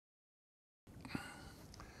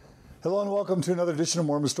Hello and welcome to another edition of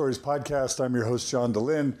Mormon Stories Podcast. I'm your host, John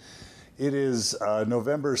DeLynn. It is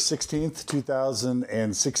November 16th,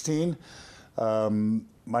 2016.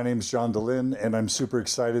 My name is John DeLynn, and I'm super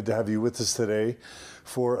excited to have you with us today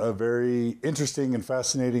for a very interesting and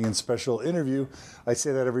fascinating and special interview. I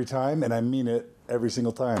say that every time, and I mean it every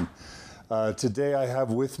single time. Today I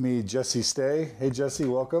have with me Jesse Stay. Hey Jesse,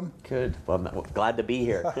 welcome. Good. Well, I'm glad to be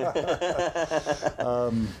here.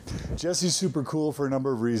 Jesse's super cool for a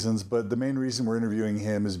number of reasons, but the main reason we're interviewing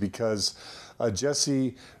him is because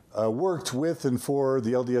Jesse worked with and for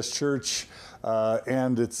the LDS Church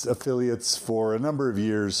and its affiliates for a number of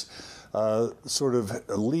years, sort of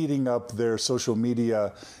leading up their social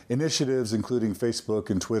media initiatives, including Facebook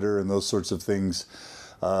and Twitter and those sorts of things.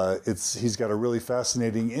 He's got a really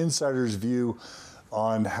fascinating insider's view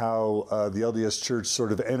on how the LDS Church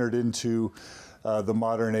sort of entered into the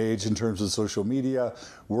modern age in terms of social media,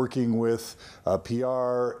 working with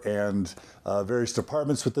PR and various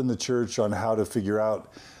departments within the church on how to figure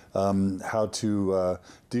out how to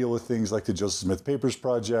deal with things like the Joseph Smith Papers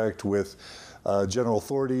Project, with general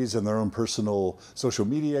authorities and their own personal social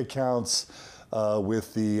media accounts,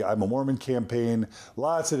 with the I'm a Mormon campaign,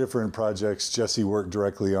 lots of different projects Jesse worked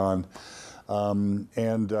directly on.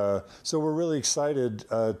 So we're really excited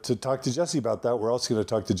to talk to Jesse about that. We're also going to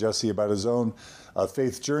talk to Jesse about his own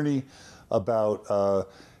faith journey, about how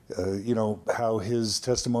his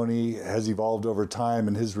testimony has evolved over time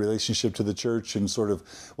and his relationship to the church and sort of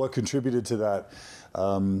what contributed to that.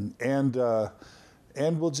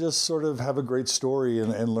 And we'll just sort of have a great story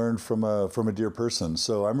and learn from a dear person.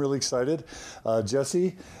 So I'm really excited.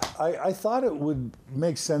 Jesse, I thought it would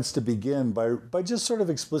make sense to begin by just sort of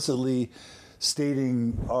explicitly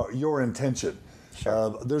stating your intention.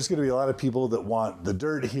 Sure. There's going to be a lot of people that want the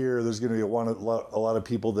dirt here. There's going to be a lot of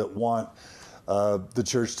people that want the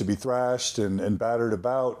church to be thrashed and battered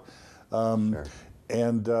about. Sure.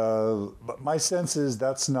 And my sense is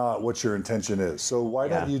that's not what your intention is. So why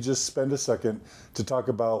don't you just spend a second to talk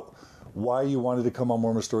about why you wanted to come on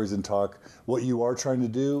Mormon Stories and talk, what you are trying to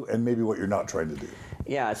do, and maybe what you're not trying to do.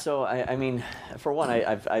 Yeah. So I mean, for one,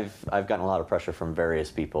 I've gotten a lot of pressure from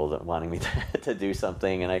various people that wanting me to do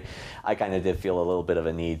something, and I kind of did feel a little bit of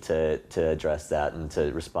a need to address that and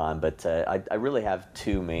to respond. But I really have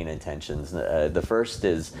two main intentions. The first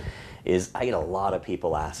is I get a lot of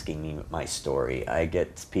people asking me my story. I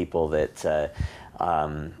get people that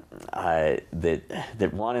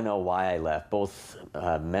that want to know why I left, both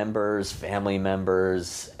members, family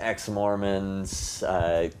members, ex-Mormons,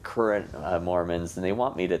 current Mormons, and they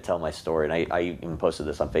want me to tell my story. And I even posted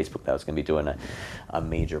this on Facebook that I was going to be doing a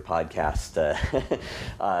major podcast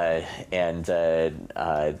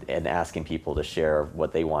and asking people to share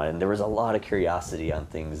what they wanted. And there was a lot of curiosity on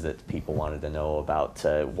things that people wanted to know about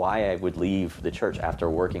why I would leave the church after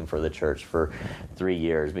working for the church for 3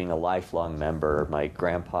 years, being a lifelong member. My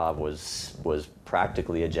grandpa was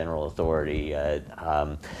practically a general authority, and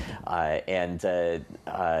I've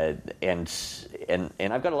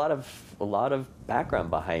got a lot of background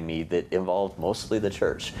behind me that involved mostly the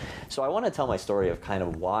church. So I want to tell my story of kind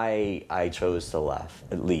of why I chose to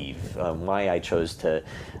leave, why I chose to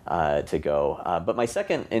go. But my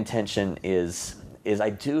second intention is I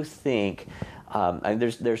do think. And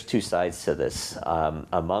there's two sides to this.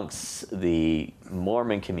 Amongst the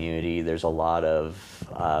Mormon community, there's a lot of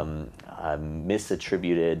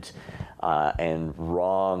misattributed and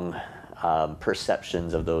wrong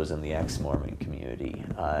perceptions of those in the ex-Mormon community,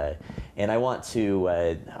 and I want to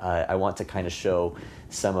kind of show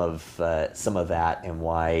some of that and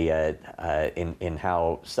why in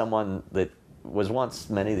how someone that was once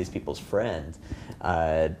many of these people's friend,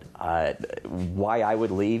 why I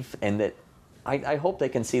would leave, and that. I hope they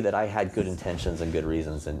can see that I had good intentions and good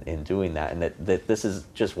reasons in doing that, and that this is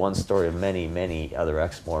just one story of many, many other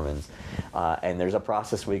ex-Mormons. And there's a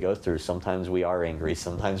process we go through. Sometimes we are angry,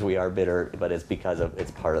 sometimes we are bitter, but it's because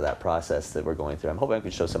it's part of that process that we're going through. I'm hoping I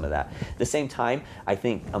can show some of that. At the same time, I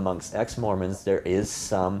think amongst ex-Mormons, there is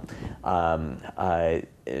some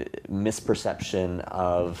misperception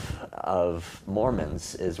of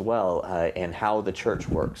Mormons as well, and how the church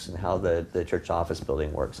works and how the church office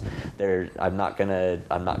building works. I'm not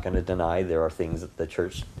gonna deny there are things that the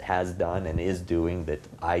church has done and is doing that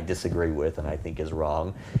I disagree with and I think is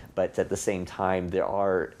wrong. But at the same time,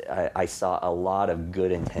 I saw a lot of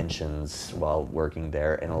good intentions while working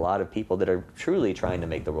there, and a lot of people that are truly trying to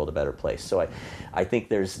make the world a better place. So I think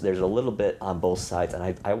there's a little bit on both sides, and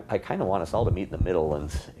I kind of want us all to meet in the middle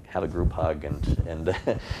and have a group hug and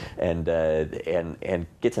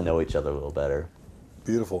get to know each other a little better.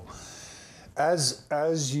 Beautiful.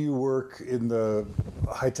 As you work in the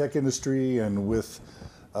high-tech industry and with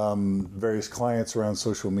various clients around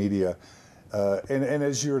social media. And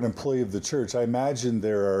as you're an employee of the church, I imagine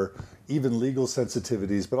there are even legal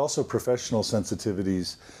sensitivities, but also professional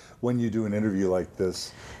sensitivities when you do an interview like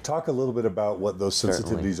this. Talk a little bit about what those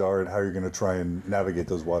sensitivities are and how you're going to try and navigate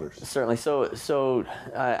those waters. Certainly.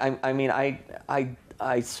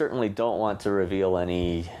 I certainly don't want to reveal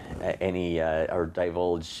any or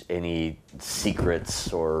divulge any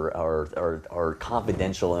secrets or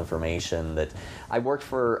confidential information that I worked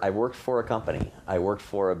for a company. I worked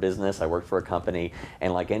for a business. I worked for a company,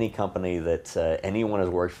 and like any company that anyone has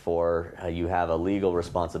worked for, you have a legal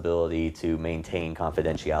responsibility to maintain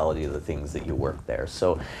confidentiality of the things that you work there.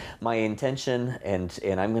 So, my intention, and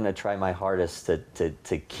I'm going to try my hardest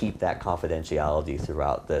to keep that confidentiality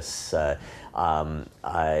throughout this. At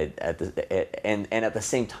the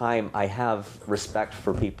same time, I have respect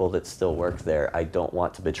for people that still work there. I don't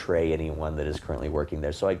want to betray anyone that is currently working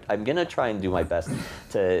there. So I'm going to try and do my best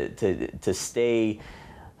to stay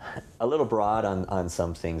a little broad on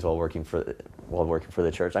some things while working for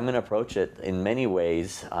the church. I'm going to approach it in many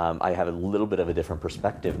ways. I have a little bit of a different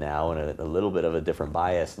perspective now and a little bit of a different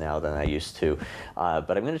bias now than I used to.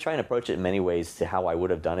 But I'm going to try and approach it in many ways to how I would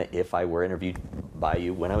have done it if I were interviewed by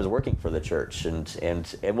you when I was working for the church.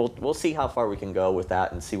 And we'll see how far we can go with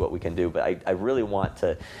that and see what we can do. But I really want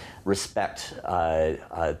to respect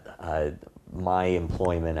my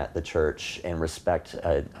employment at the church and respect.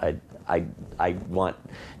 I want,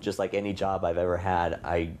 just like any job I've ever had,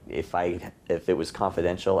 if it was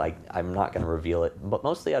confidential, I'm not going to reveal it, but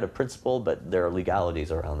mostly out of principle, but there are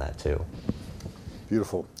legalities around that too.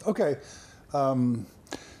 Beautiful. Okay.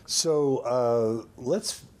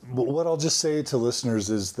 What I'll just say to listeners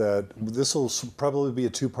is that this will probably be a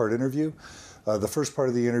two-part interview. The first part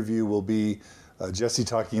of the interview will be Jesse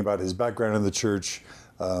talking about his background in the church,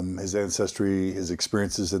 his ancestry, his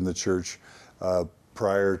experiences in the church,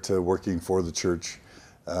 prior to working for the church.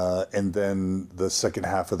 And then the second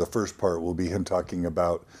half of the first part will be him talking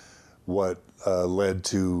about what led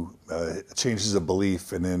to changes of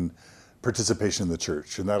belief and in participation in the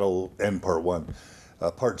church. And that'll end part one.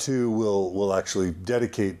 Part two will actually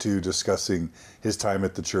dedicate to discussing his time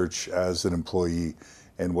at the church as an employee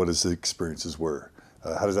and what his experiences were.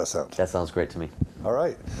 How does that sound? That sounds great to me. All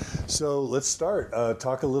right. So let's start.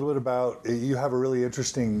 Talk a little bit about, you have a really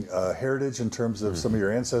interesting heritage in terms of some of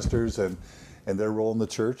your ancestors and their role in the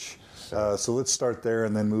church. So let's start there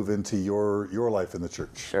and then move into your life in the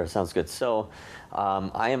church. Sure, sounds good. So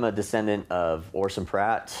I am a descendant of Orson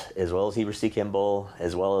Pratt, as well as Heber C. Kimball,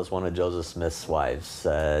 as well as one of Joseph Smith's wives.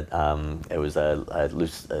 It was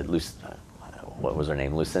what was her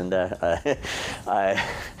name? Lucinda. I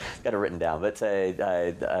got it written down, but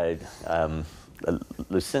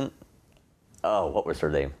Lucinda. Oh, what was her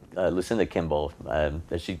name? Lucinda Kimball.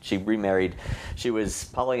 She remarried. She was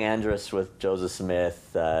polyandrous with Joseph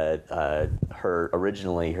Smith. Her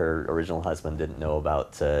original husband didn't know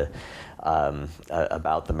about the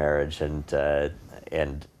marriage,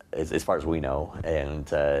 and as far as we know, and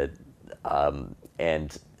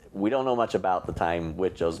we don't know much about the time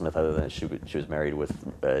with Joseph Smith other than she was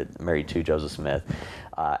married to Joseph Smith.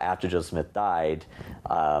 After Joseph Smith died,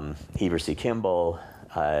 Heber C. Kimball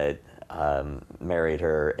married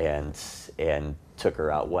her and took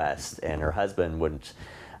her out west, and her husband wouldn't.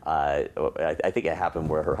 I think it happened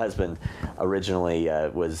where her husband originally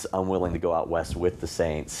was unwilling to go out west with the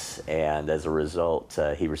saints, and as a result,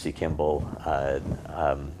 Heber C. Kimball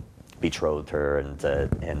betrothed her, and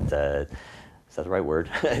is that the right word?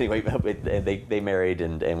 Anyway, they married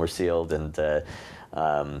and were sealed, and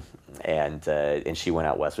she went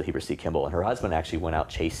out west with Heber C. Kimball, and her husband actually went out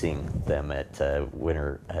chasing them at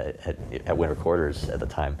winter quarters at the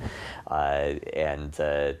time, and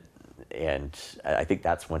I think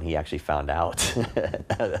that's when he actually found out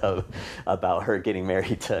about her getting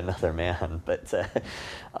married to another man. But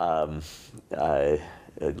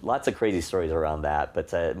lots of crazy stories around that.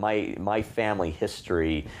 But my family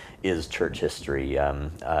history is church history.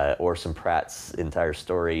 Orson Pratt's entire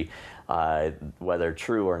story, whether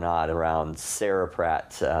true or not, around Sarah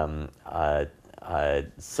Pratt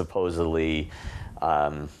supposedly.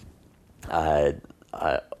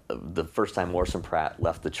 The first time Orson Pratt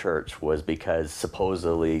left the church was because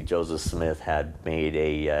supposedly Joseph Smith had made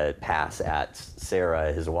a pass at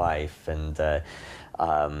Sarah, his wife, and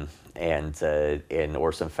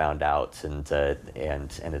Orson found out and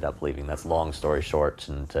ended up leaving. That's long story short,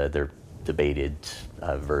 and debated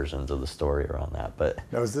versions of the story around that. But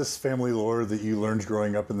now, is this family lore that you learned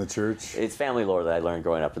growing up in the church? it's family lore that I learned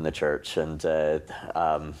growing up in the church, and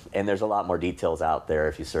there's a lot more details out there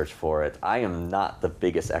if you search for it. I am not the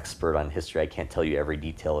biggest expert on history. I can't tell you every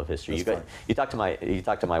detail of history. You talk to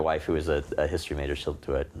my wife, who is a history major. She'll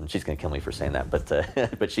do it, and she's going to kill me for saying that. But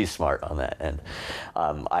but she's smart on that, and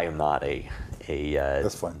I am not a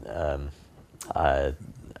That's fine.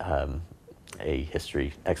 A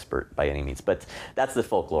history expert by any means, but that's the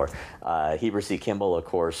folklore. Heber C. Kimball, of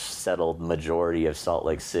course, settled majority of Salt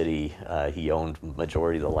Lake City. He owned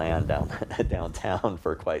majority of the land downtown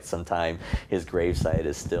for quite some time. His gravesite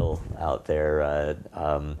is still out there,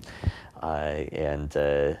 and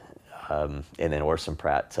then Orson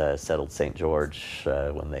Pratt settled St. George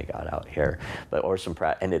when they got out here. But Orson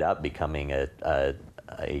Pratt ended up becoming a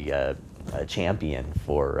champion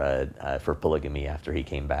for polygamy after he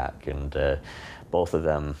came back, and both of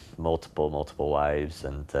them multiple wives,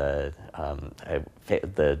 and the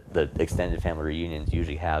extended family reunions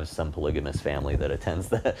usually have some polygamous family that attends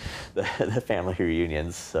the family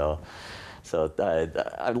reunions. So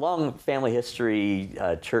a long family history,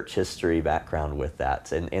 church history background with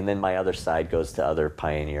that, and then my other side goes to other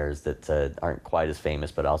pioneers that aren't quite as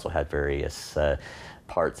famous, but also had various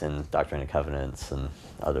parts in Doctrine and Covenants and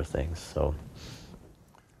other things. So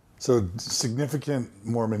significant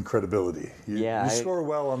Mormon credibility. You score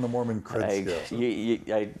well on the Mormon cred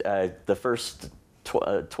scale. The first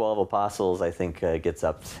 12 apostles, I think, gets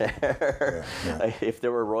up there. Yeah. If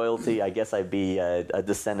there were royalty, I guess I'd be a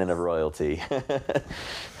descendant of royalty.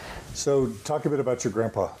 So talk a bit about your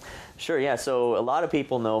grandpa. Sure, yeah. So a lot of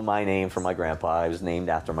people know my name from my grandpa. I was named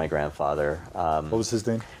after my grandfather. What was his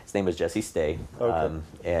name? His name was Jesse Stay. Okay.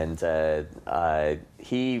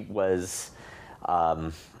 He was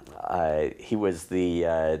he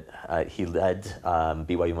led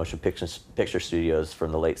BYU Motion Picture Studios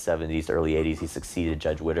from the late 70s to early 80s. He succeeded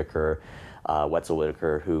Judge Whitaker, Wetzel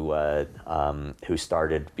Whitaker, who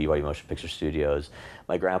started BYU Motion Picture Studios.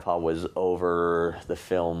 My grandpa was over the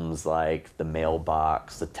films like The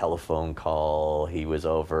Mailbox, The Telephone Call. He was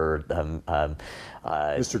over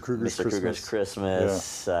Mr. Kruger's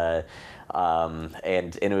Christmas. Yeah.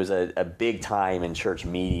 And it was a big time in church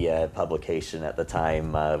media publication at the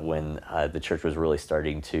time when the church was really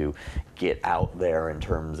starting to get out there in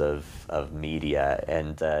terms of media,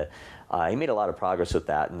 and he made a lot of progress with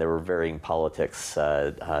that, and there were varying politics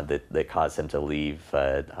that caused him to leave.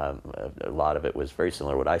 A lot of it was very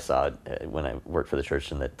similar to what I saw when I worked for the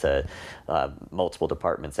church, and that multiple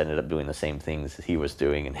departments ended up doing the same things he was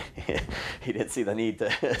doing, and he didn't see the need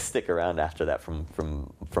to stick around after that from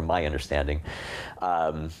my understanding.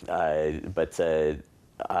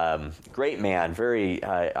 Great man, very.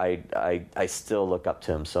 I still look up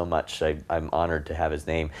to him so much. I'm honored to have his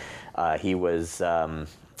name. He was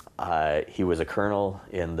a colonel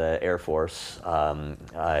in the Air Force.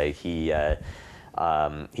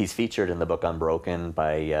 He's featured in the book Unbroken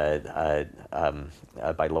by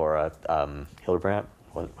Laura Hildebrandt,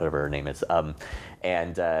 whatever her name is,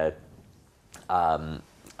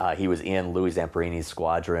 he was in Louis Zamperini's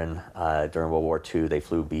squadron during World War II. They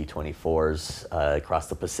flew B-24s across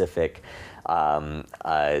the Pacific.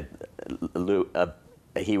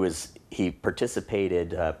 He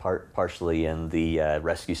participated partially in the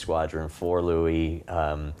rescue squadron for Louis,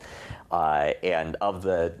 and of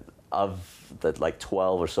the like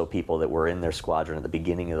 12 or so people that were in their squadron at the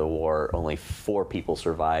beginning of the war, only 4 people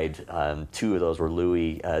survived. 2 of those were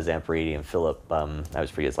Louis Zamperini and Philip, I always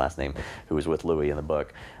forget his last name, who was with Louis in the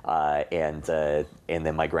book. And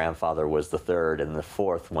then my grandfather was the 3rd, and the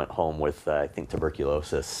 4th went home with, I think,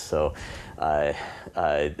 tuberculosis. So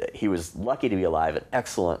he was lucky to be alive, an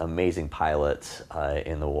excellent, amazing pilot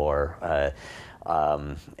in the war.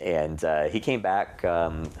 And he came back,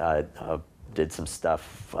 did some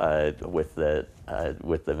stuff with the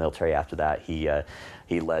military after that.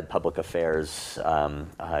 He led public affairs. He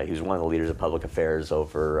was one of the leaders of public affairs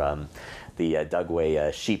over the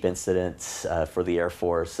Dugway sheep incident for the Air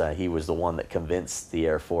Force. He was the one that convinced the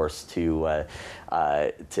Air Force to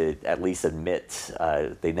at least admit,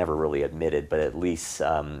 they never really admitted, but at least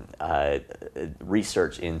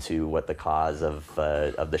research into what the cause of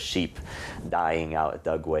the sheep dying out at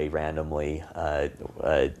Dugway randomly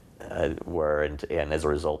were, and as a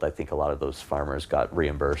result, I think a lot of those farmers got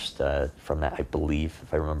reimbursed from that, I believe,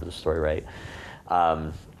 if I remember the story right.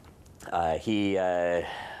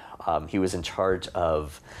 He was in charge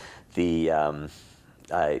of the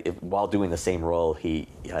while doing the same role,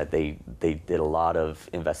 they did a lot of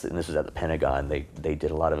and this was at the Pentagon. They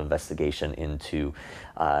did a lot of investigation into.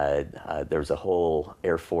 There was a whole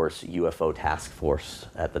Air Force UFO task force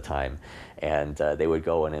at the time, and they would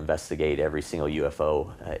go and investigate every single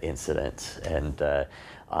UFO incident. And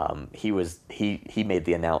he made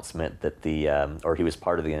the announcement that he was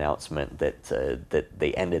part of the announcement that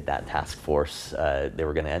they ended that task force. They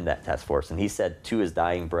were going to end that task force, and he said to his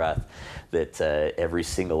dying breath that every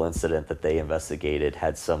single incident that they investigated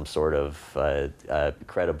had some sort of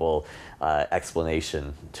credible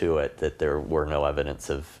explanation to it, that there were no evidence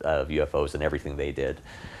of UFOs in everything they did.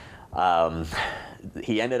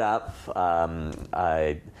 He ended up.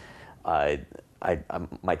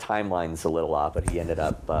 My timeline's a little off, but he ended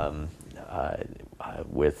up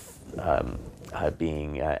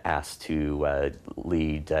being asked to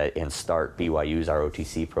lead and start BYU's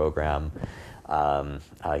ROTC program.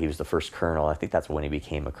 He was the first colonel. I think that's when he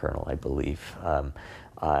became a colonel, I believe.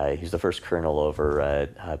 He was the first colonel over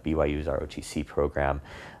BYU's ROTC program.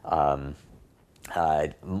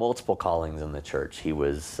 Multiple callings in the church. He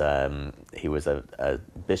was a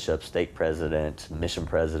bishop, stake president, mission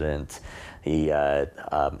president. He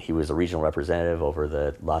was a regional representative over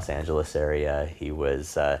the Los Angeles area. He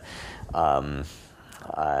was in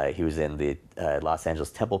the Los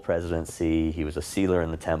Angeles Temple presidency. He was a sealer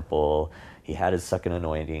in the temple. He had his second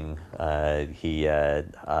anointing. I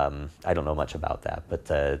don't know much about that, but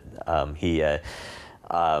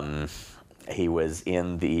he was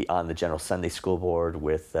on the General Sunday School Board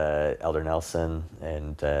with Elder Nelson,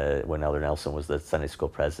 and when Elder Nelson was the Sunday School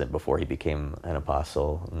president before he became an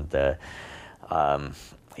apostle, and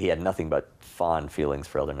he had nothing but fond feelings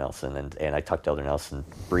for Elder Nelson, and I talked to Elder Nelson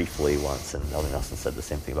briefly once, and Elder Nelson said the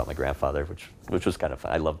same thing about my grandfather, which was kind of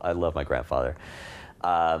fun. I love my grandfather.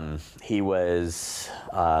 He was.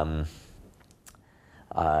 I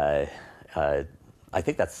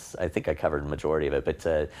think I covered the majority of it, but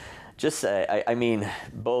I mean,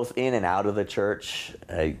 both in and out of the church,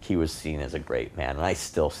 he was seen as a great man, and I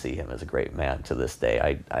still see him as a great man to this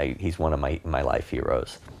day. He's one of my life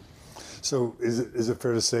heroes. So is it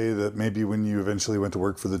fair to say that maybe when you eventually went to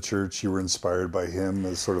work for the church, you were inspired by him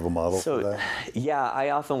as sort of a model for that? Yeah,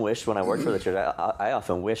 I often wished when I worked for the church, I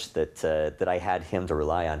often wished that I had him to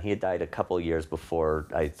rely on. He had died a couple of years before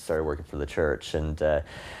I started working for the church, and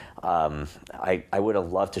I would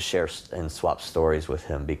have loved to share and swap stories with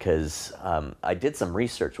him, because I did some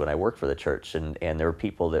research when I worked for the church, and there were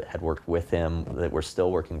people that had worked with him that were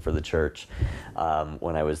still working for the church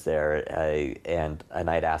when I was there, and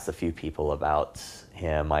I'd asked a few people about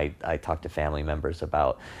him. I talked to family members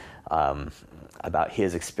about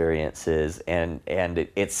his experiences, and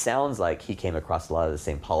it sounds like he came across a lot of the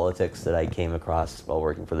same politics that I came across while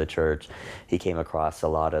working for the church. He came across a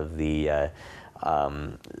lot of the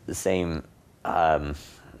same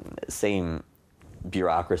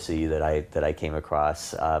bureaucracy that I came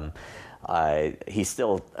across. He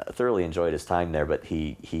still thoroughly enjoyed his time there, but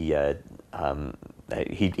he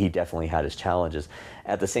definitely had his challenges.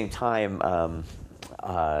 At the same time,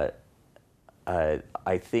 I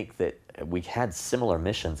think that we had similar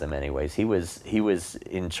missions in many ways. He was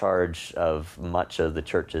in charge of much of the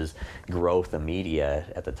church's growth and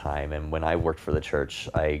media at the time, and when I worked for the church,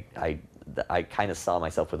 I kind of saw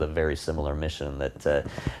myself with a very similar mission, that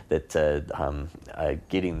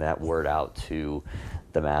getting that word out to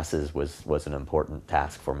the masses was an important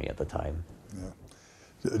task for me at the time. Yeah.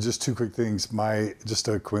 Just two quick things. Just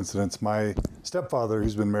a coincidence. My stepfather,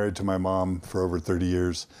 who's been married to my mom for over 30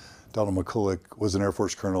 years, Donald McCulloch, was an Air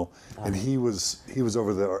Force colonel, and he was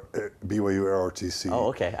over the BYU ROTC. Oh,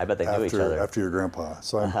 okay. I bet they knew each other. After your grandpa.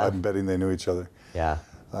 So I'm betting they knew each other. Yeah.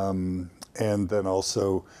 And then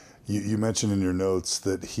also, you mentioned in your notes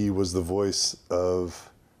that he was the voice of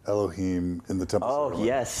Elohim in the temple. Oh, ceremony.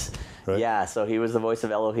 Yes. Right? Yeah, so he was the voice of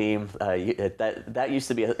Elohim. That used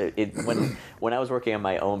to be when I was working on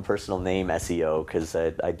my own personal name SEO, because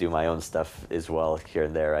I do my own stuff as well here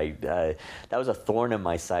and there. That was a thorn in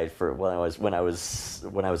my side for when I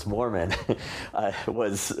was Mormon.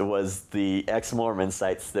 was the ex-Mormon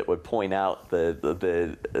sites that would point out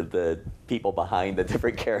the people behind the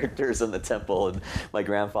different characters in the temple, and my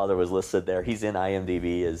grandfather was listed there. He's in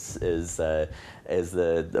IMDb as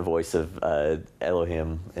the voice of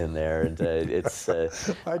Elohim in there, and it's.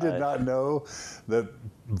 I did not know that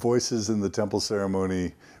voices in the temple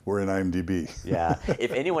ceremony were in IMDb. Yeah,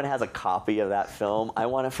 if anyone has a copy of that film, I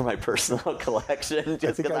want it for my personal collection,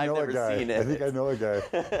 just because I've never seen it. I think I know a guy.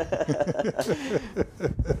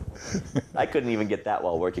 I couldn't even get that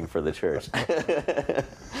while working for the church.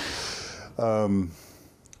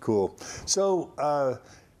 Cool. So,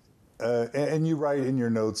 And you write in your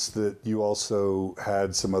notes that you also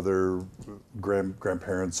had some other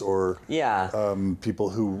grandparents or people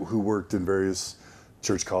who worked in various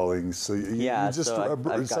church callings. So it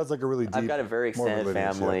sounds like a really deep. I've got a very extended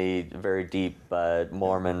family, very deep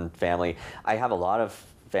Mormon family. I have a lot of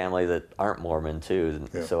family that aren't Mormon too,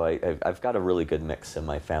 so I've got a really good mix in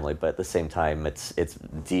my family. But at the same time, it's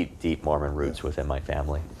deep Mormon roots within my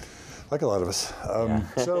family. Like a lot of us.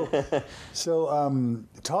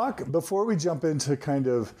 Talk before we jump into kind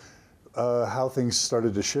of how things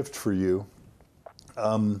started to shift for you.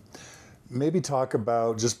 Maybe talk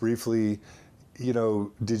about just briefly.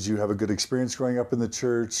 Did you have a good experience growing up in the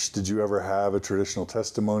church? Did you ever have a traditional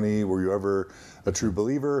testimony? Were you ever a true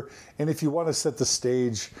believer? And if you want to set the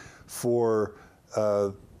stage for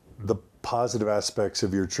the positive aspects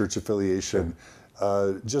of your church affiliation,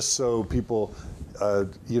 just so people,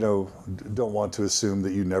 don't want to assume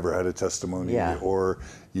that you never had a testimony or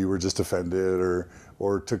you were just offended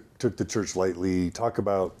or took the church lightly. Talk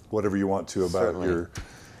about whatever you want to about your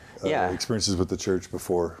experiences with the church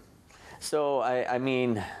before. So I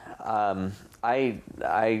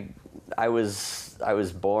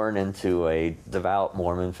was born into a devout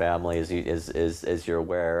Mormon family, as you're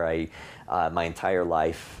aware. My entire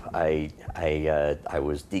life I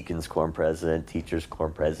was deacons quorum president, teachers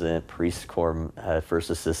quorum president, priest quorum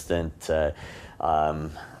first assistant.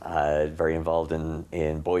 Very involved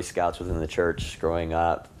in Boy Scouts within the church growing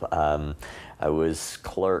up. I was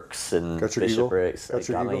clerks and bishoprics. I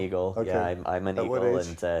got my eagle. Okay. Yeah, I'm an eagle.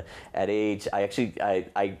 And at age, I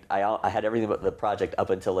had everything but the project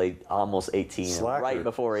up until almost 18. Slacker. Right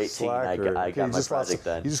before 18, I got my project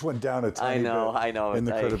done. You just went down a tiny bit. I know. In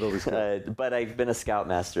the credibility scale. But I've been a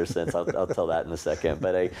scoutmaster since. I'll tell that in a second.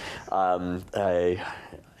 But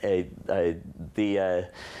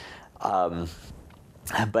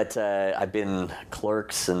I've been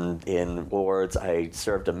clerks in wards. I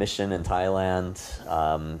served a mission in Thailand.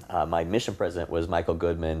 My mission president was Michael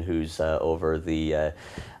Goodman, who's over the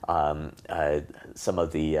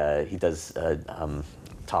he does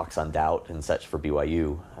talks on doubt and such for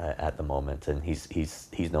BYU at the moment, and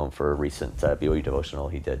he's known for a recent BYU devotional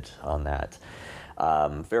he did on that.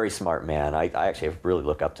 Very smart man. I actually really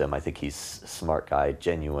look up to him. I think he's a smart guy,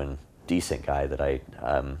 genuine, decent guy that I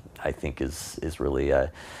think is really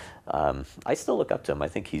I still look up to him. I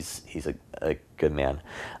think he's a good man.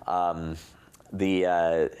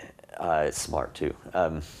 Smart too.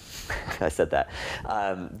 I said that.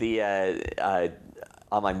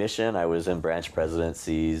 On my mission, I was in branch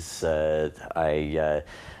presidencies. I've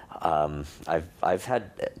had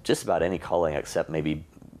just about any calling except maybe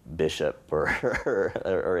bishop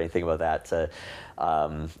or anything about that.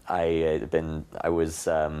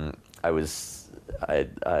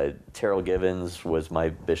 Terrell Givens was my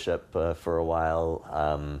bishop for a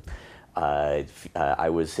while. I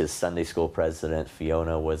was his Sunday school president.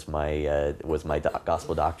 Fiona was my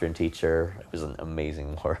gospel doctrine teacher. It was an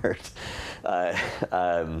amazing word.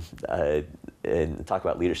 And talk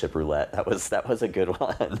about leadership roulette. That was a good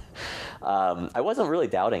one. I wasn't really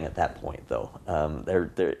doubting at that point though.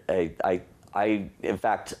 In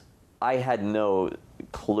fact, I had no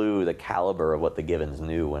clue the caliber of what the Givens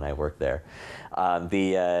knew when I worked there.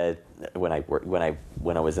 When I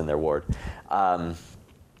was in their ward. I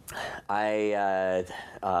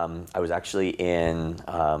was actually in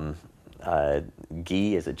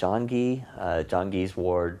Gee. Is it John Gee? John Gee's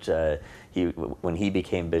ward. When he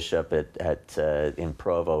became bishop in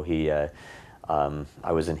Provo,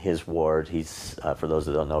 I was in his ward. He's for those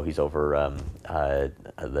that don't know, he's over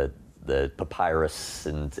the papyrus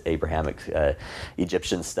and Abrahamic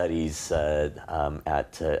Egyptian studies at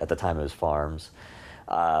the time it was farms.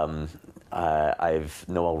 I've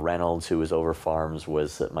Noel Reynolds, who was over farms,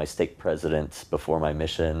 was my stake president before my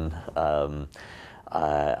mission.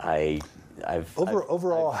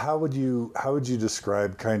 Overall, how would you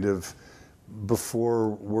describe kind of before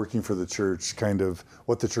working for the church, kind of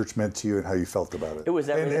what the church meant to you and how you felt about it? It was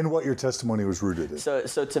everything. And what your testimony was rooted in.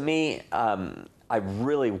 So to me, I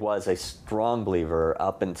really was a strong believer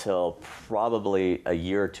up until probably a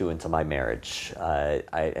year or two into my marriage.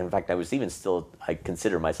 In fact, I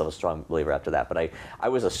consider myself a strong believer after that, but I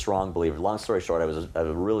was a strong believer. Long story short, I was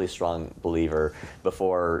a really strong believer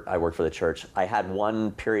before I worked for the church. I had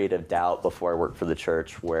one period of doubt before I worked for the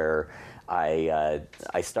church where I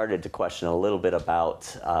started to question a little bit about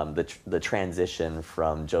the transition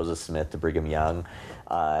from Joseph Smith to Brigham Young,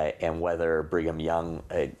 and whether Brigham Young,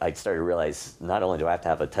 I started to realize not only do I have to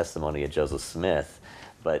have a testimony of Joseph Smith,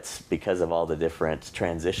 But because of all the different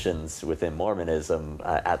transitions within Mormonism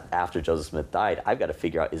after Joseph Smith died, I've got to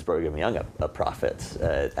figure out, is Brigham Young a prophet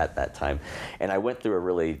at that time? And I went through a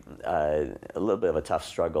little bit of a tough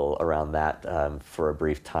struggle around that for a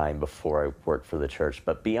brief time before I worked for the church.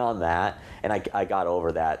 But beyond that, and I got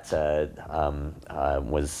over that,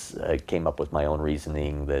 came up with my own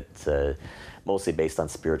reasoning that mostly based on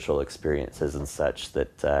spiritual experiences and such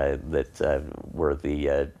that were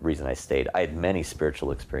the reason I stayed. I had many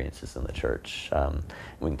spiritual experiences in the church.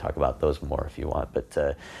 We can talk about those more if you want, but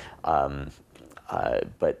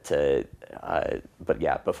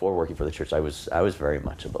yeah, before working for the church, I was very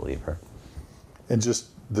much a believer. And just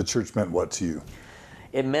the church meant what to you?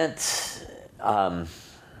 It meant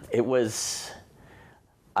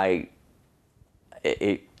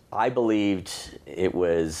I believed it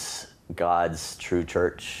was God's true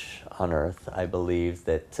church on earth. I believed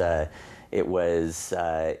that it was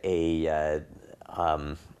that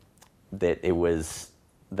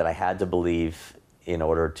I had to believe in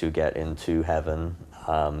order to get into heaven,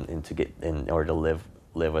 in order to live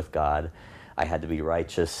with God. I had to be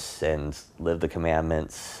righteous and live the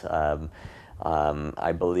commandments. I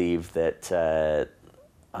believe that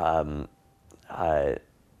I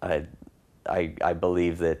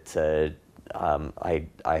believe that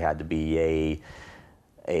I had to be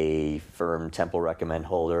a firm temple recommend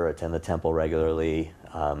holder, attend the temple regularly,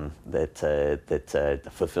 that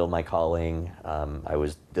fulfill my calling. I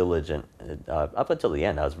was diligent up until the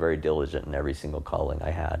end. I was very diligent in every single calling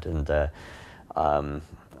I had, and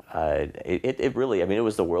it really, I mean, it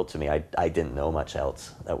was the world to me. I didn't know much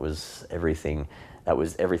else. That was everything. That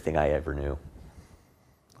was everything I ever knew.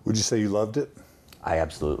 Would you say you loved it? I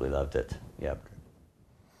absolutely loved it. Yep.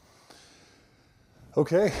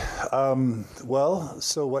 Okay. Well,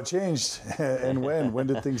 so what changed and when? When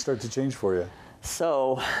did things start to change for you?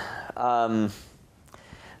 So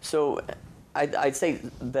I'd say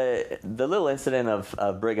the little incident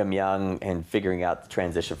of Brigham Young and figuring out the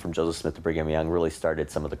transition from Joseph Smith to Brigham Young really started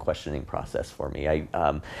some of the questioning process for me.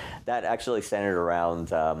 That actually centered around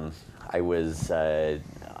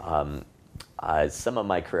some of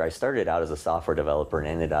my career. I started out as a software developer and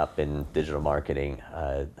ended up in digital marketing.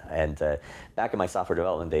 And back in my software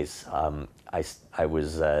development days, I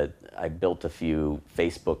built a few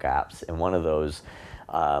Facebook apps, and one of those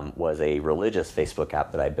was a religious Facebook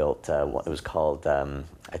app that I built. It was called, I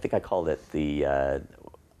think I called it the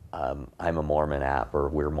I'm a Mormon app, or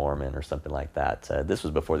We're Mormon, or something like that. This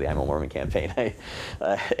was before the I'm a Mormon campaign. And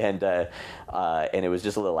it was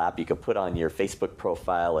just a little app you could put on your Facebook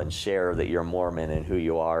profile and share that you're Mormon and who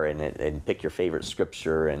you are, and pick your favorite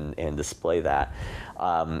scripture and display that.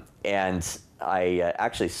 And I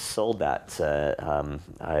actually sold that.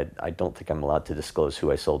 I don't think I'm allowed to disclose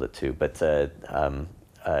who I sold it to, but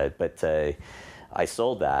I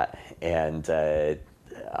sold that, and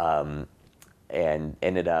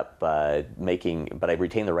ended up but I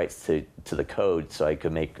retained the rights to the code, so I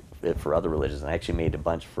could make it for other religions. And I actually made a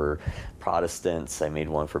bunch for Protestants. I made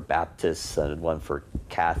one for Baptists, and one for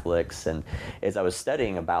Catholics. And as I was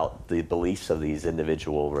studying about the beliefs of these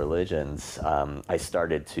individual religions, I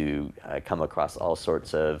started to come across all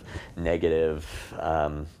sorts of negative,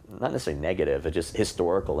 not necessarily negative, but just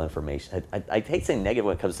historical information. I hate saying negative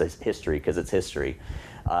when it comes to history, because it's history.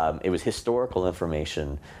 It was historical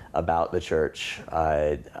information about the church,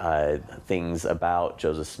 things about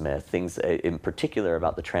Joseph Smith, things in particular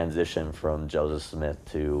about the transition from Joseph Smith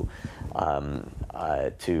to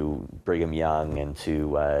Brigham Young, and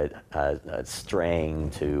to Strang,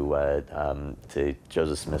 to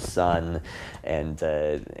Joseph Smith's son, and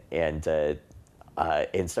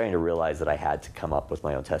starting to realize that I had to come up with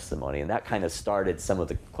my own testimony. And that kind of started some of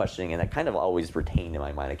the questioning, and I kind of always retained in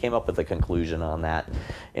my mind. I came up with a conclusion on that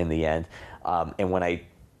in the end. And what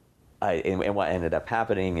ended up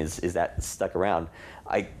happening is that stuck around.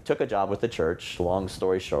 I took a job with the church, long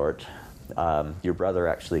story short. Your brother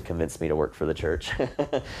actually convinced me to work for the church.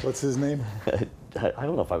 What's his name? I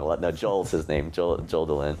don't know if I'm allowed. No, Joel's his name, Joel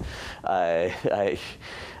Dehlin.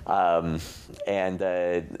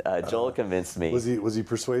 Joel convinced me. Was he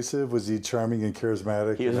persuasive? Was he charming and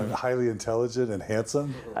charismatic? He was highly intelligent and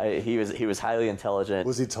handsome. He was highly intelligent.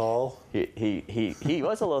 Was he tall? He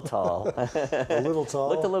was a little tall. A little tall.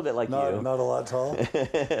 Looked a little bit like you. Not a lot tall.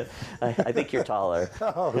 I think you're taller.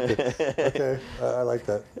 Oh, okay. I like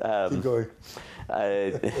that. Keep going.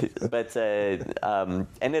 But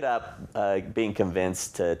ended up being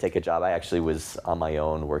convinced to take a job. I actually was on my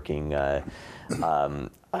own working.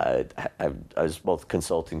 I was both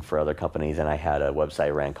consulting for other companies, and I had a website I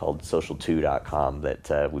ran called social2.com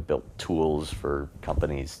that we built tools for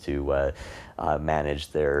companies to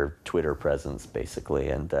manage their Twitter presence, basically.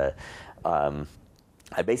 And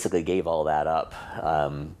I basically gave all that up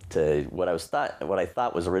to what I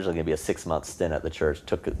thought was originally going to be a 6-month stint at the church.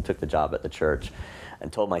 Took the job at the church,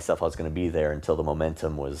 and told myself I was going to be there until the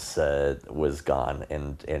momentum was gone,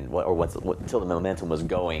 until the momentum was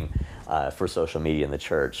going for social media in the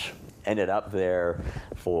church. Ended up there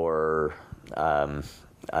for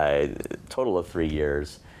a total of 3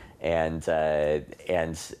 years, and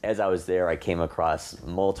as I was there, I came across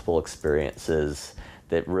multiple experiences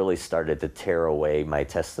that really started to tear away my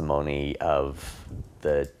testimony of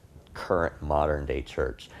the current modern day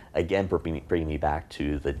church. Again, bringing me back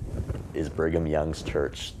to is Brigham Young's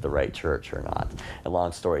church the right church or not? And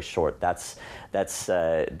long story short, that's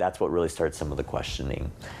what really started some of the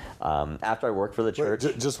questioning. After I worked for the church.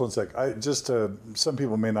 Wait, just one sec. Some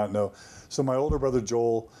people may not know. So my older brother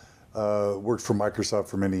Joel worked for Microsoft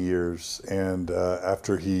for many years, and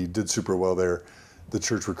after he did super well there, the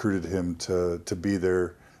church recruited him to be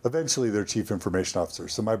eventually their chief information officer.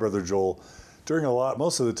 So my brother Joel,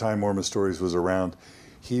 most of the time Mormon Stories was around,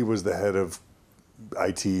 he was the head of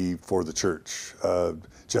IT for the church,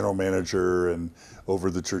 general manager, and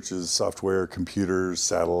over the church's software, computers,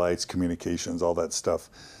 satellites, communications, all that stuff.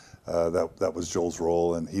 That was Joel's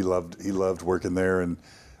role, and he loved working there. And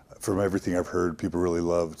from everything I've heard, people really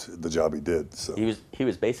loved the job he did. So he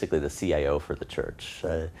was basically the CIO for the church.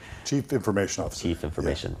 Chief Information Officer. Chief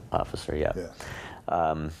Information Officer, yeah.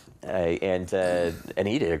 And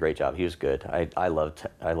he did a great job. He was good. I loved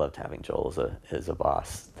having Joel as a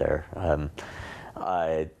boss there.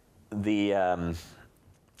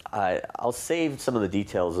 I'll save some of the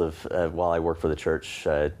details of while I worked for the church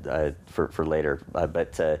for later.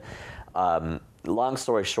 But long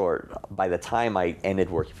story short, by the time I ended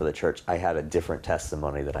working for the church, I had a different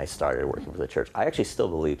testimony than I started working for the church. I actually still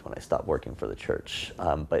believed when I stopped working for the church,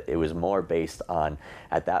 but it was more based on,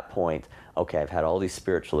 at that point, okay, I've had all these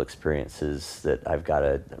spiritual experiences that I've got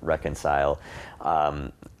to reconcile.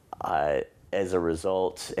 As a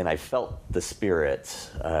result, and I felt the Spirit,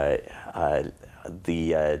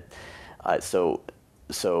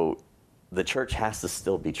 so the church has to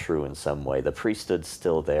still be true in some way. The priesthood's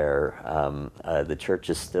still there. The church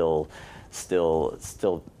is still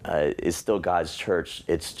God's church.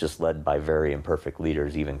 It's just led by very imperfect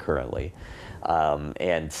leaders, even currently. And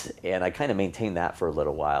I kind of maintained that for a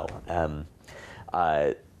little while.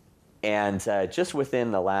 Just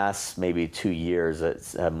within the last maybe 2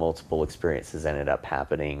 years, multiple experiences ended up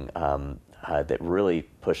happening that really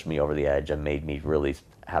pushed me over the edge and made me really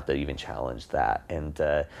have to even challenge that. And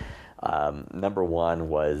number one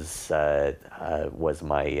was my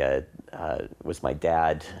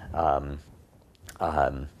dad.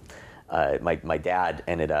 My dad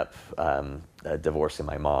ended up divorcing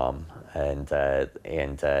my mom, and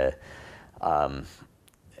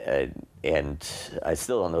I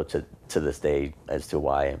still don't know to this day as to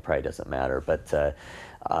why, and probably doesn't matter. But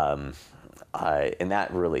and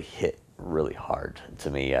that really hit really hard to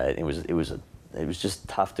me. It was just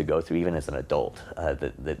tough to go through, even as an adult.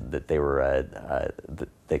 That they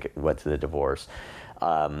went through the divorce,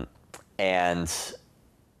 and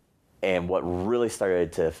what really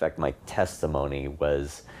started to affect my testimony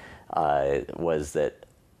was that,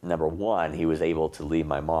 number one, he was able to leave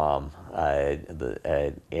my mom, again,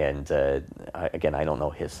 I don't know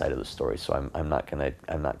his side of the story, so I'm not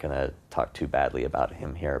gonna talk too badly about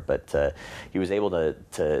him here. But he was able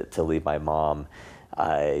to leave my mom,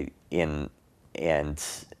 and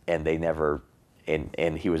they never.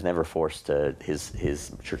 And he was never forced to.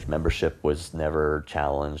 His church membership was never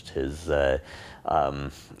challenged.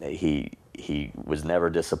 He was never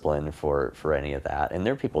disciplined for any of that. And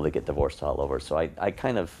there are people that get divorced all over. So I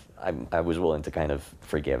was willing to kind of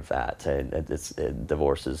forgive that.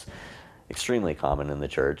 Divorce is extremely common in the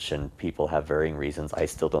church, and people have varying reasons. I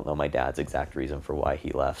still don't know my dad's exact reason for why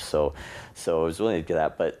he left. So I was willing to do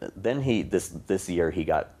that. But then this year he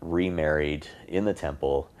got remarried in the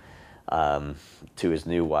temple. To his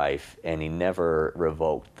new wife, and he never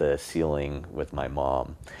revoked the sealing with my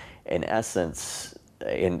mom. In essence,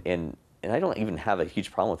 and I don't even have a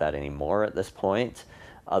huge problem with that anymore at this point,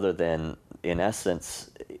 other than, in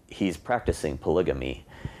essence, he's practicing polygamy,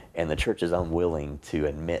 and the church is unwilling to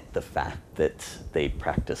admit the fact that they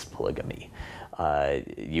practice polygamy.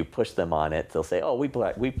 you push them on it, they'll say, "Oh,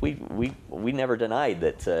 we never denied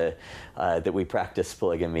that we practice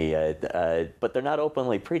polygamy," but they're not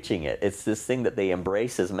openly preaching it. It's this thing that they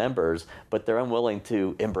embrace as members, but they're unwilling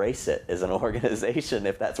to embrace it as an organization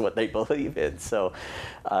if that's what they believe in. So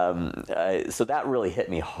that really hit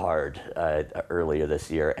me hard earlier this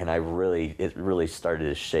year, and it really started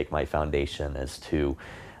to shake my foundation as to,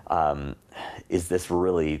 is this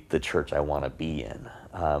really the church I want to be in?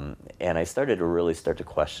 And I started to really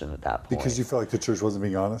question at that point. Because you felt like the church wasn't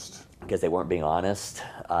being honest? Because they weren't being honest,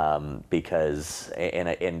 and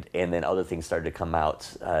then other things started to come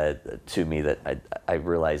out to me that I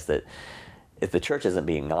realized that if the church isn't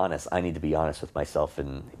being honest, I need to be honest with myself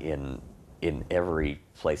in every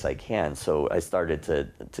place I can. So I started to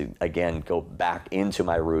again go back into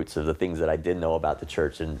my roots of the things that I didn't know about the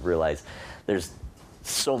church, and realize there's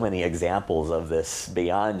so many examples of this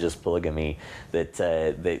beyond just polygamy that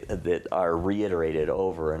are reiterated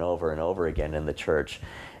over and over and over again in the church,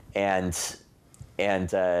 and then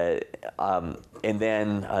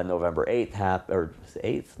November 8th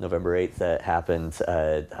happened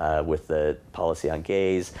with the policy on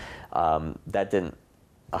gays. That didn't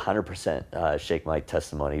 100% shake my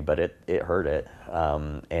testimony, but it hurt it,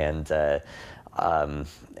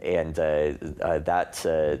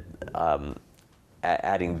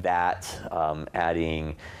 adding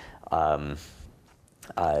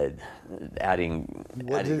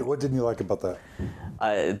What didn't you like about that?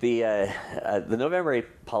 The November 8th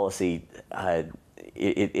policy, I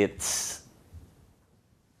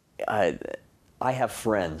have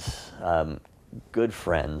friends, good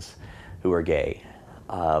friends, who are gay.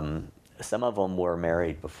 Some of them were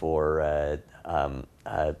married before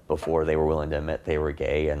they were willing to admit they were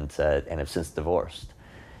gay, and have since divorced.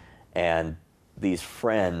 And these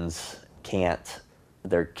friends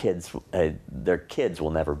their kids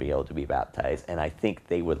will never be able to be baptized, and I think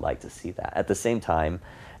they would like to see that. At the same time,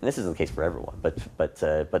 and this isn't the case for everyone, but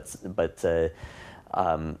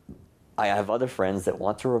I have other friends that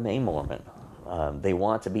want to remain Mormon. They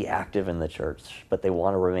want to be active in the church, but they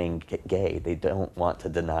want to remain gay. They don't want to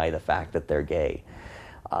deny the fact that they're gay.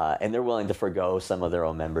 And they're willing to forgo some of their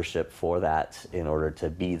own membership for that in order to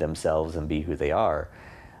be themselves and be who they are.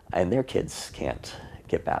 And their kids can't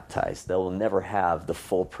get baptized. They'll never have the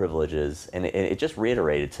full privileges. And it just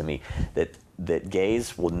reiterated to me that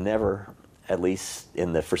gays will never, at least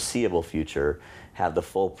in the foreseeable future, have the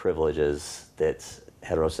full privileges that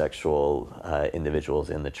heterosexual individuals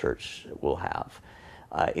in the church will have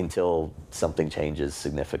until something changes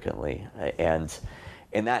significantly. And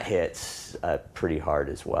that hits pretty hard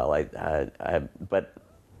as well. But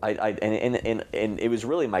it was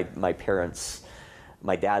really my parents.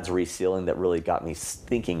 My dad's resealing that really got me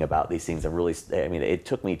thinking about these things, and really, it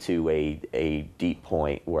took me to a deep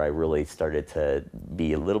point where I really started to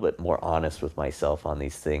be a little bit more honest with myself on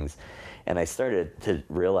these things, and I started to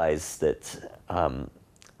realize that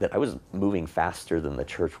I was moving faster than the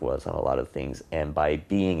church was on a lot of things, and by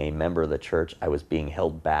being a member of the church, I was being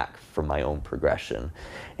held back from my own progression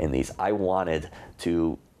in these. I wanted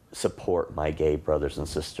to support my gay brothers and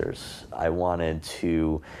sisters. I wanted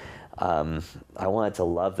to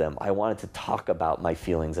love them. I wanted to talk about my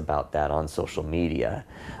feelings about that on social media.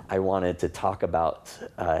 I wanted to talk about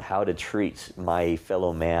how to treat my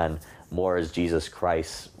fellow man more as Jesus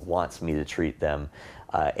Christ wants me to treat them,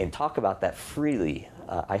 and talk about that freely.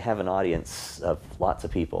 I have an audience of lots of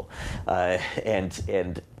people,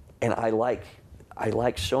 and I like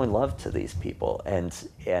showing love to these people, and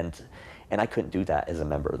I couldn't do that as a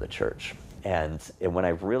member of the church. And when I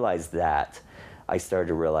realized that, I started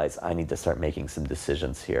to realize I need to start making some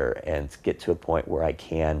decisions here and get to a point where I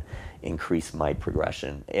can increase my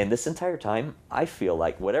progression. And this entire time, I feel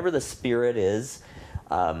like whatever the Spirit is,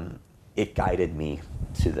 it guided me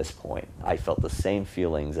to this point. I felt the same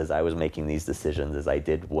feelings as I was making these decisions as I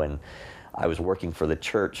did when I was working for the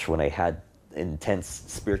church, when I had intense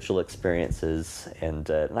spiritual experiences,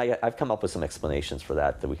 and I've come up with some explanations for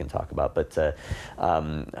that we can talk about.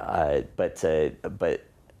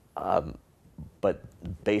 But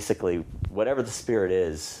basically, whatever the Spirit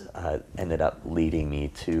is, ended up leading me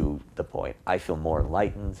to the point. I feel more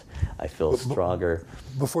enlightened. I feel stronger.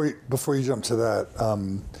 Before you jump to that,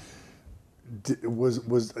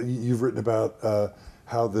 you've written about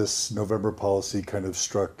how this November policy kind of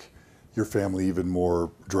struck your family even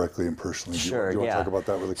more directly and personally. Sure, do you want yeah. to talk about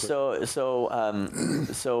that really quick?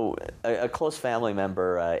 So a close family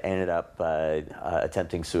member ended up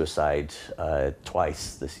attempting suicide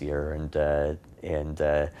twice this year, and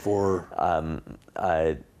for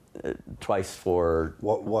twice for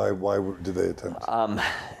why did they attempt?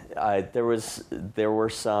 there was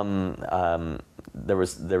some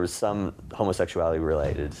homosexuality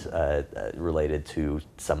related to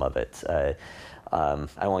some of it. I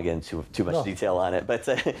don't want to get into too much detail on it, but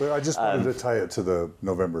I just wanted to tie it to the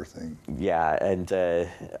November thing. Yeah, and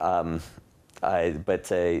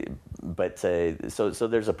so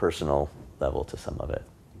there's a personal level to some of it.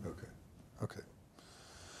 Okay.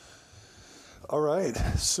 All right.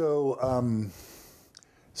 So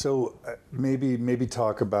maybe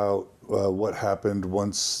talk about what happened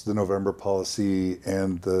once the November policy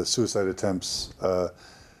and the suicide attempts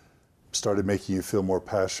started making you feel more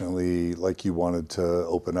passionately like you wanted to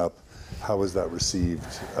open up. How was that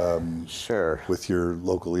received? Sure. With your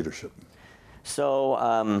local leadership?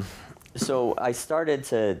 So I started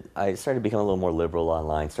to become a little more liberal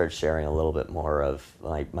online. Started sharing a little bit more of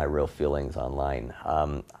my real feelings online.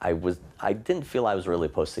 I didn't feel I was really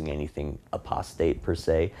posting anything apostate per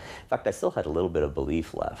se. In fact, I still had a little bit of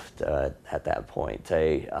belief left at that point.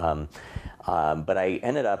 But I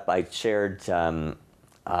ended up I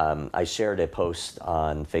shared a post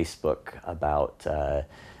on Facebook about.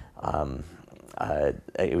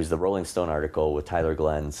 It was the Rolling Stone article with Tyler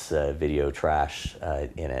Glenn's video trash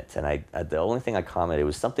in it, and the only thing I commented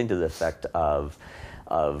was something to the effect of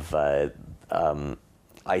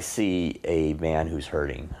I see a man who's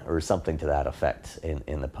hurting, or something to that effect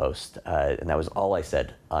in the post, and that was all I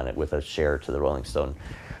said on it with a share to the Rolling Stone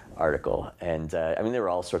article. And I mean, there were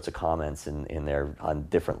all sorts of comments in there on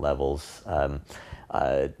different levels.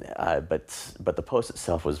 But the post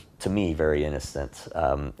itself was, to me, very innocent,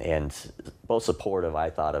 and both supportive,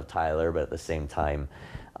 I thought, of Tyler, but at the same time,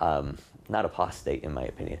 not apostate, in my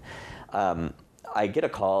opinion. I get a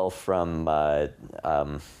call from,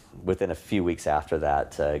 within a few weeks after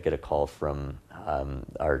that, get a call from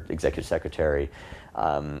our executive secretary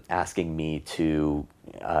asking me to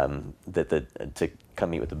come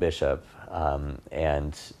meet with the bishop.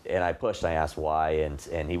 And I pushed, and I asked why,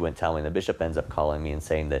 and he wouldn't tell me. The bishop ends up calling me and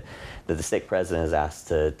saying that the stake president is asked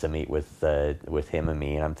to meet with him and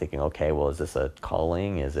me, and I'm thinking, okay, well, is this a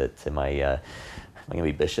calling? Am I going to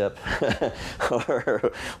be bishop?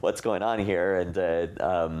 Or what's going on here?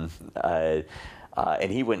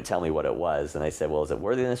 And he wouldn't tell me what it was. And I said, well, is it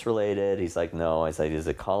worthiness related? He's like, no. I said, is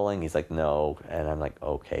it calling? He's like, no. And I'm like,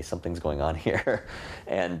 okay, something's going on here.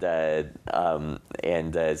 And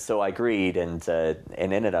so I agreed and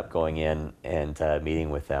ended up going in and meeting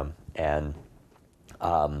with them. And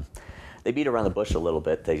they beat around the bush a little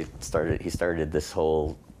bit. He started this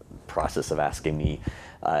whole process of asking me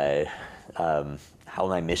how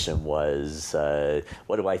my mission was,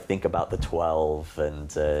 what do I think about the 12 and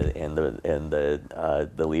the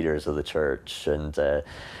leaders of the church, and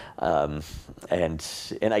I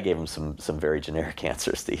gave him some very generic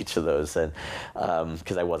answers to each of those, and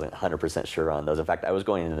because I wasn't 100% sure on those. In fact, I was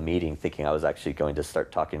going into the meeting thinking I was actually going to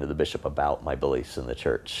start talking to the bishop about my beliefs in the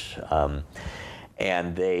church,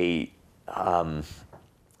 and they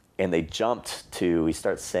jumped to. He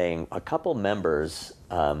starts saying a couple members.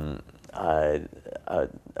 A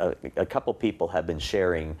couple people have been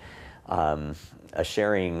sharing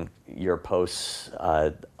your posts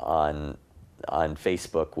on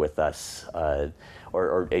Facebook with us,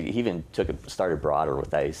 or he even started broader with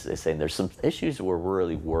that. He's saying there's some issues we're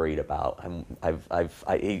really worried about.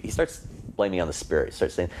 He starts blaming on the Spirit. He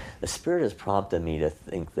starts saying the Spirit has prompted me to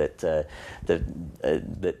think that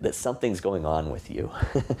something's going on with you,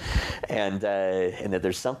 and that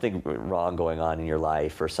there's something wrong going on in your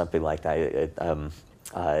life or something like that.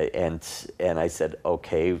 And I said,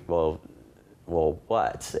 okay, well,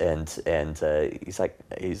 what? And he's like,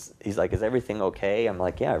 is everything okay? I'm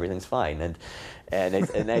like, yeah, everything's fine.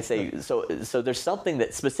 And I say, so there's something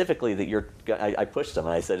that specifically that I pushed him,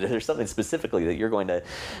 and I said, there's something specifically that you're going to,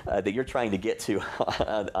 that you're trying to get to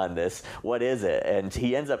on this. What is it? And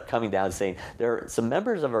he ends up coming down and saying, there are some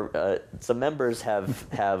members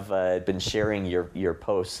have been sharing your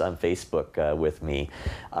posts on Facebook with me,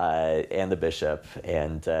 and the bishop,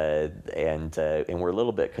 and we're a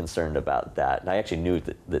little bit concerned about that. And I actually knew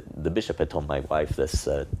that the bishop had told my wife this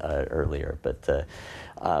earlier, but.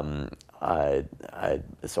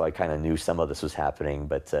 So I kind of knew some of this was happening,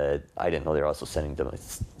 but I didn't know they were also sending to the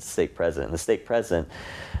stake president. And the stake president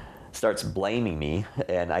starts blaming me,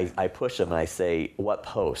 and I push him and I say, "What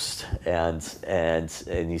post?" And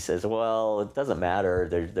he says, "Well, it doesn't matter.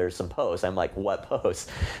 There's some posts." I'm like, "What post?"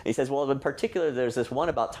 And he says, "Well, in particular, there's this one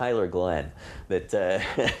about Tyler Glenn that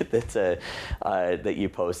you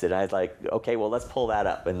posted." And I was like, "Okay, well, let's pull that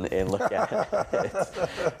up and look at it."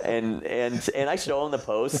 and I show him the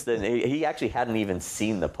post, and he actually hadn't even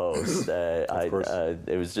seen the post.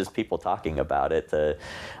 It was just people talking about it.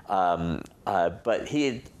 But he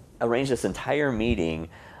had arranged this entire meeting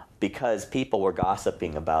because people were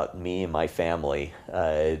gossiping about me and my family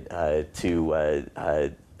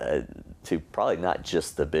to probably not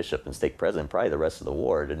just the bishop and stake president, probably the rest of the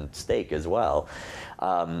ward and stake as well.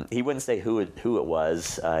 He wouldn't say who it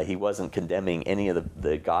was. He wasn't condemning any of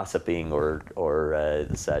the gossiping or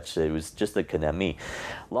such. It was just to condemn me.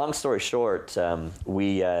 Long story short, I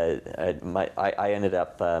ended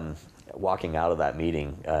up walking out of that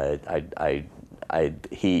meeting.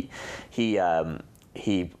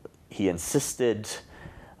 He insisted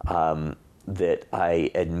that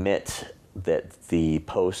I admit that the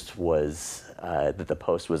post was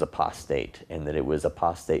apostate, and that it was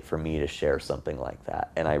apostate for me to share something like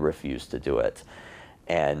that, and I refused to do it.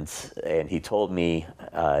 And he told me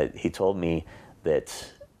that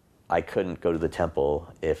I couldn't go to the temple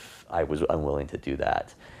if I was unwilling to do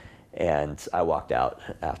that. And I walked out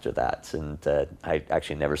after that, and I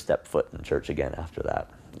actually never stepped foot in church again after that.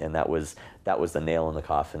 And that was the nail in the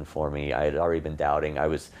coffin for me. I had already been doubting. I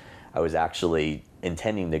was actually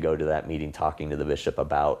intending to go to that meeting, talking to the bishop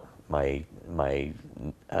about my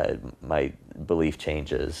belief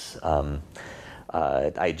changes.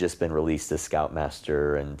 I'd just been released as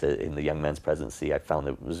scoutmaster, and in the young men's presidency, I found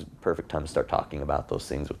it was a perfect time to start talking about those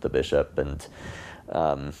things with the bishop.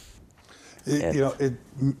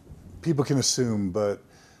 People can assume, but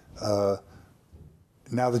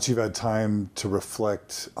now that you've had time to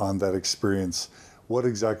reflect on that experience, what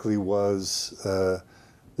exactly was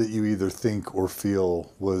that you either think or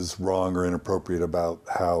feel was wrong or inappropriate about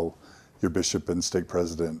how your bishop and stake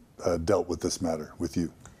president dealt with this matter with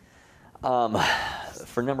you?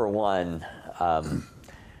 For number one,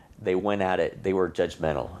 they went at it. They were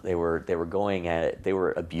judgmental. They were going at it. They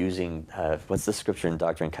were abusing. What's the scripture in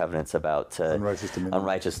Doctrine and Covenants about unrighteous dominion?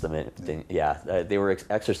 Unrighteous dominion. Yeah, they were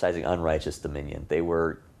exercising unrighteous dominion. They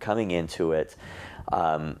were coming into it,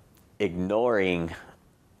 ignoring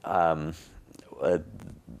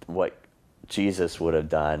what Jesus would have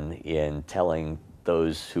done in telling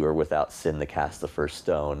those who are without sin to cast the first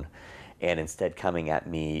stone, and instead coming at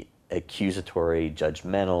me accusatory,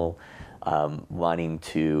 judgmental, wanting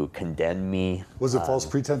to condemn me. Was it false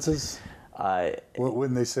pretenses?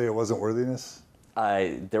 Wouldn't they say it wasn't worthiness?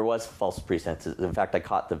 There was false pretenses. In fact, I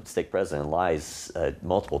caught the stake president in lies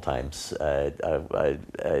multiple times, and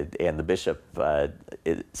the bishop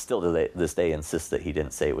still to this day insists that he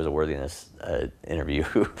didn't say it was a worthiness interview,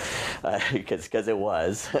 because it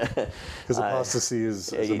was. Because apostasy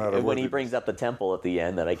is a matter of worthiness. When he brings up the temple at the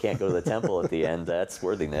end, that I can't go to the temple at the end, that's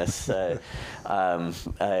worthiness. They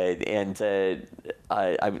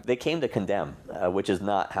came to condemn, which is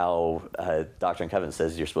not how Doctrine and Covenants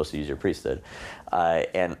says you're supposed to use your priesthood.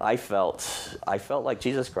 And I felt like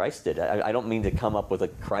Jesus Christ did. I don't mean to come up with a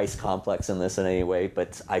Christ complex in this in any way,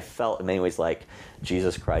 but I felt in many ways like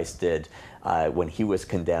Jesus Christ did when he was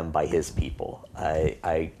condemned by his people.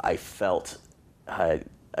 I felt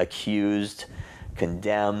accused,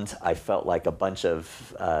 condemned. I felt like a bunch of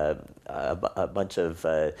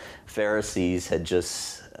Pharisees had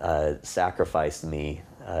just sacrificed me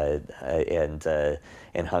and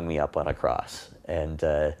hung me up on a cross, and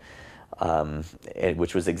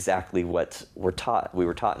which was exactly what we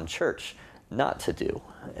were taught in church not to do,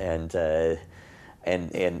 and that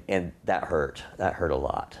hurt a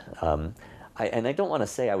lot. I don't want to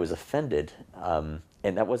say I was offended, and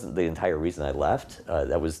that wasn't the entire reason I left.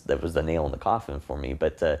 That was the nail in the coffin for me.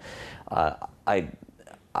 But I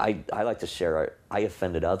like to share. I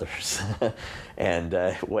offended others, and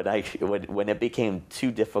when it became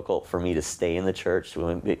too difficult for me to stay in the church,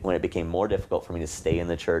 when it became more difficult for me to stay in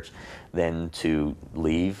the church than to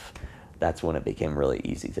leave, that's when it became really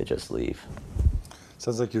easy to just leave.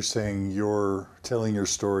 Sounds like you're saying you're telling your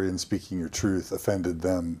story and speaking your truth offended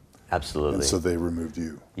them. Absolutely. And so they removed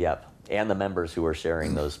you. Yep, and the members who were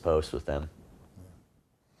sharing those posts with them.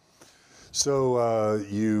 So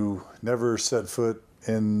you never set foot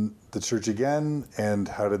in the church again, and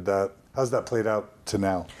how's that played out to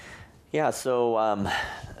now? Yeah, so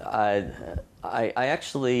I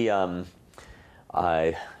actually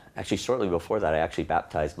shortly before that I actually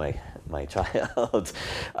baptized my child,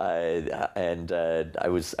 and I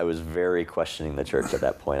was very questioning the church at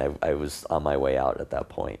that point. I was on my way out at that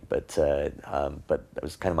point, but that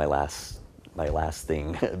was kind of my last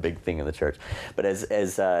thing, big thing in the church. But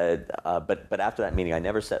but after that meeting, I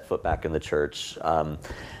never set foot back in the church.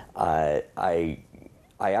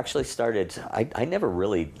 I actually started. I never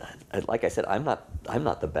really, like I said, I'm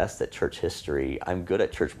not the best at church history. I'm good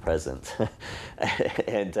at church present,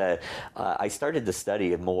 and I started to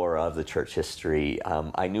study more of the church history.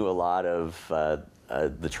 I knew a lot of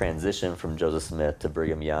the transition from Joseph Smith to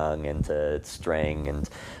Brigham Young and to Strang and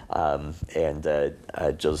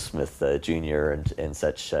Joseph Smith Jr. and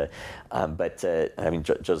such.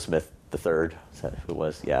 Joseph Smith the third, is that who it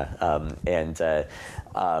was? Yeah.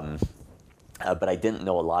 But I didn't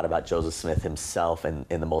know a lot about Joseph Smith himself and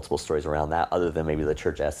the multiple stories around that, other than maybe the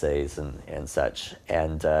church essays and such.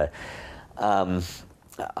 I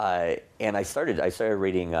started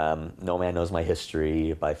reading No Man Knows My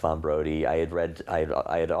History by Fawn Brody. I had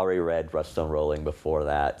already read Rough Stone Rolling before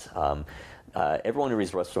that. Everyone who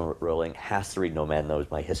reads Rough Stone Rolling has to read No Man Knows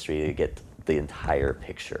My History to get the entire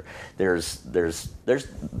picture.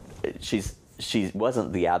 She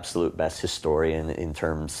wasn't the absolute best historian in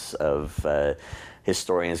terms of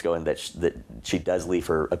historians going that she does leave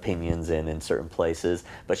her opinions in certain places,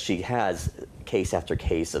 but she has case after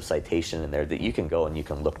case of citation in there that you can go and you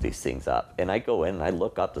can look these things up. And I go in and I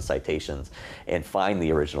look up the citations and find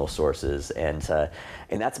the original sources, and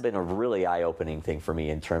that's been a really eye-opening thing for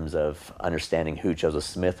me in terms of understanding who Joseph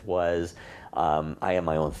Smith was. I have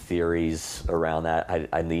my own theories around that.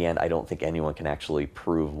 In the end, I don't think anyone can actually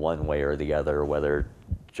prove one way or the other whether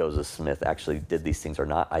Joseph Smith actually did these things or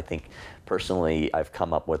not. I think personally I've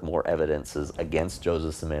come up with more evidences against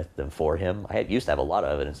Joseph Smith than for him. I used to have a lot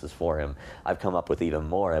of evidences for him. I've come up with even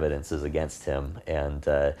more evidences against him, and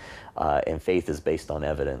faith is based on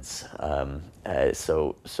evidence. Some would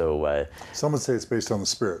say it's based on the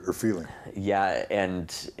spirit or feeling. Yeah, and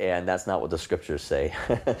that's not what the scriptures say.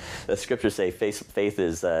 The scriptures say faith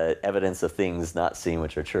is evidence of things not seen,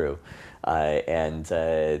 which are true, and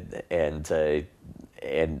the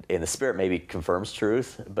spirit maybe confirms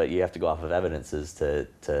truth, but you have to go off of evidences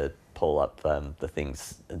to pull up the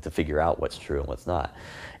things and to figure out what's true and what's not.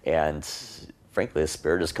 And frankly, the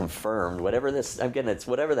spirit has confirmed whatever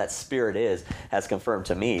that spirit is, has confirmed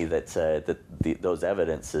to me that those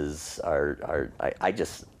evidences are.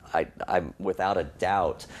 I'm without a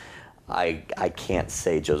doubt. I can't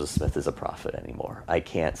say Joseph Smith is a prophet anymore. I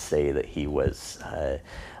can't say that he was.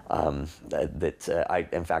 In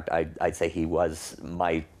fact, I'd say he was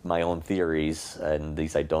my own theories, and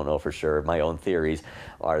these I don't know for sure. My own theories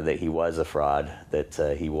are that he was a fraud, that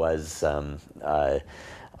he was,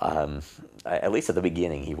 at least at the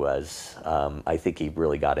beginning he was. I think he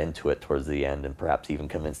really got into it towards the end, and perhaps even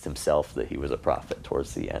convinced himself that he was a prophet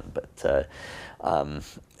towards the end.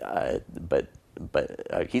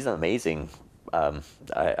 But he's an amazing.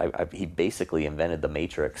 He basically invented the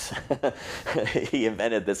Matrix. He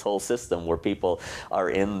invented this whole system where people are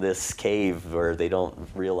in this cave where they don't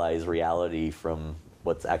realize reality from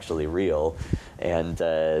what's actually real, and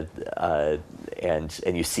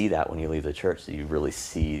you see that when you leave the church. You really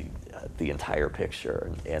see the entire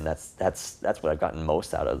picture, and that's what I've gotten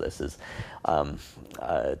most out of this is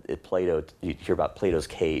Plato. You hear about Plato's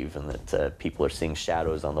cave, and that people are seeing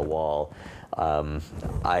shadows on the wall.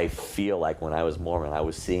 I feel like when I was Mormon, I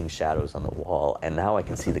was seeing shadows on the wall, and now I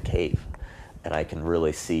can see the cave, and I can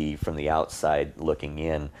really see from the outside looking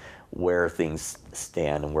in where things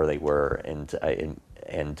stand and where they were, and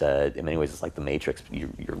in many ways it's like the Matrix.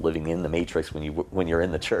 You're living in the Matrix when you're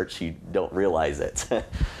in the church. You don't realize it.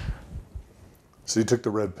 So you took the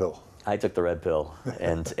red pill. I took the red pill,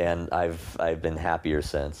 and I've been happier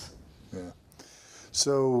since. Yeah.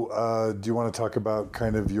 So, do you want to talk about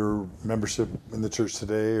kind of your membership in the church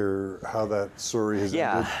today, or how that story has ended?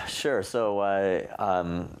 Yeah, sure. So, I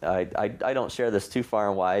don't share this too far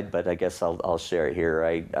and wide, but I guess I'll share it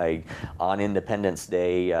here. On Independence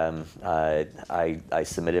Day, I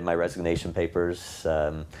submitted my resignation papers.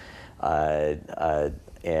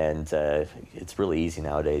 And it's really easy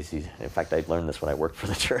nowadays. In fact, I learned this when I worked for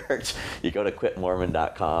the church. You go to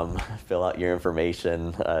quitmormon.com, fill out your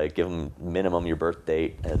information, give them minimum your birth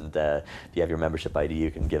date, and if you have your membership ID,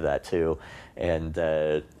 you can give that too. And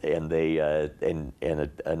a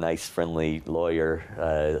nice, friendly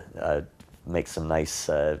lawyer makes some nice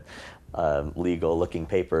legal-looking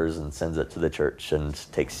papers and sends it to the church and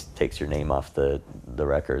takes your name off the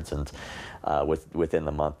records. And within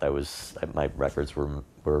the month, my records were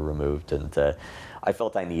removed, and I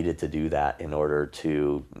felt I needed to do that in order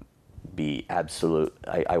to be absolute.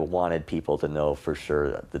 I wanted people to know for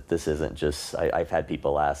sure that this isn't just. I've had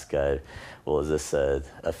people ask, "Well, is this a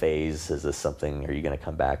phase? Is this something? Are you going to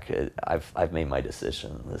come back?" I've made my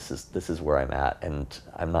decision. This is where I'm at, and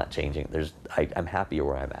I'm not changing. I'm happy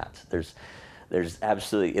where I'm at. There's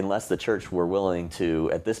absolutely, unless the church were willing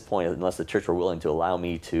to, at this point, unless the church were willing to allow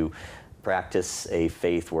me to practice a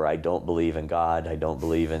faith where I don't believe in God, I don't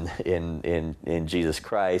believe in Jesus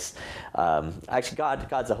Christ. Actually,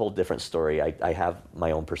 God's a whole different story. I have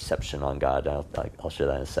my own perception on God. I'll share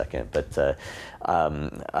that in a second. But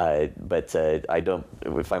I don't.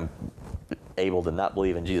 If I'm able to not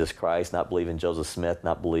believe in Jesus Christ, not believe in Joseph Smith,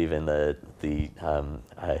 not believe in the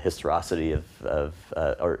historicity of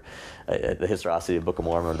the historicity of the Book of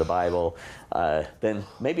Mormon or the Bible, then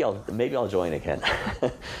maybe I'll join again.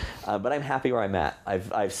 But I'm happy where I'm at.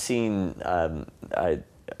 I've seen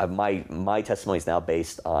my testimony is now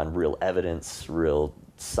based on real evidence, real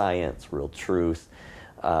science, real truth.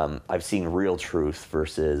 I've seen real truth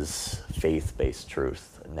versus faith-based truth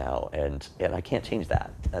now, and I can't change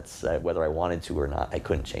that. That's whether I wanted to or not, I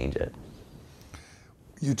couldn't change it.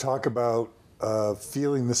 You talk about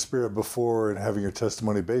feeling the Spirit before and having your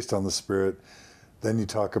testimony based on the Spirit. Then you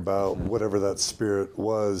talk about whatever that Spirit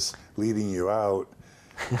was leading you out.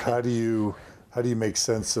 How do you make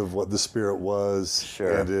sense of what the Spirit was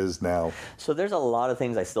and is now? So there's a lot of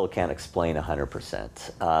things I still can't explain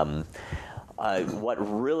 100%. What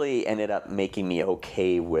really ended up making me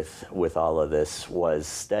okay with all of this was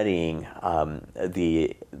studying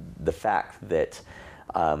the fact that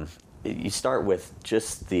you start with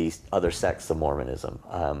just the other sects of Mormonism.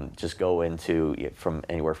 Just go into from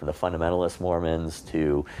anywhere from the fundamentalist Mormons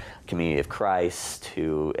to Community of Christ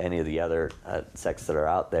to any of the other sects that are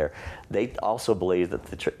out there. They also believe that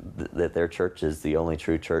that their church is the only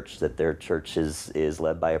true church, that their church is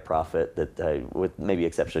led by a prophet, that with maybe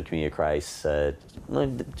exception of Community of Christ, to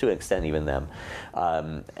an extent even them,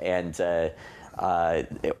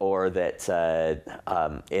 or that,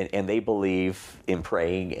 and they believe in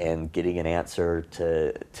praying and getting an answer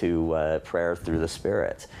to prayer through the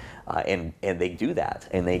Spirit, and they do that,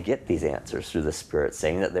 and they get these answers through the Spirit,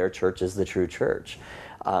 saying that their church is the true church.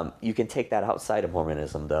 You can take that outside of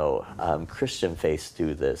Mormonism, though. Christian faiths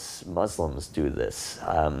do this. Muslims do this.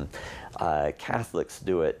 Catholics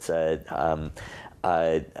do it.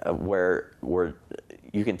 Where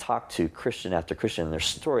you can talk to Christian after Christian, their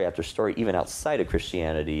story after story, even outside of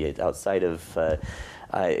Christianity, outside of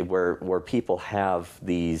where people have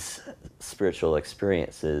these spiritual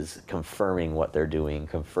experiences, confirming what they're doing,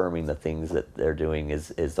 confirming the things that they're doing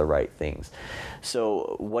is the right things.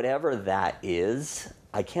 So whatever that is,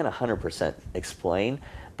 I can't 100% explain,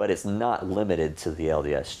 but it's not limited to the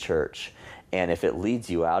LDS Church. And if it leads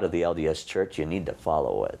you out of the LDS Church, you need to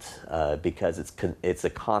follow it because it's a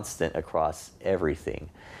constant across everything.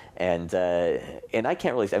 And I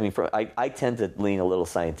can't really. I mean, I tend to lean a little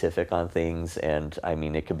scientific on things, and I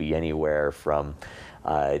mean it could be anywhere from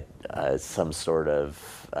some sort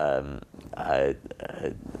of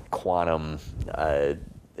quantum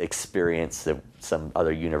experience that some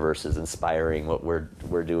other universe is inspiring what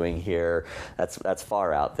we're doing here. That's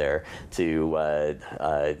far out there, to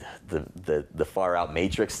the far out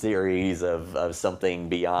Matrix theories of something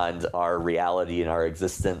beyond our reality and our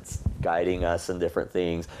existence guiding us in different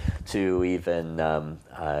things, to even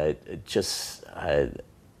I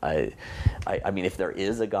mean, if there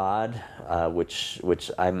is a God, which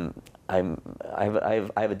I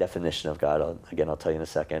have a definition of God. I'll tell you in a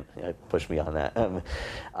second. Push me on that.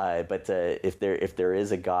 But if there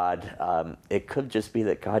is a God, it could just be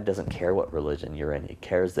that God doesn't care what religion you're in. He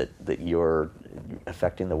cares that you're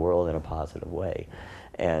affecting the world in a positive way,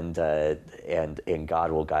 and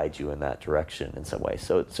God will guide you in that direction in some way.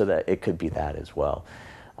 So that it could be that as well.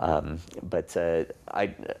 But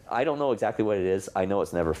I don't know exactly what it is. I know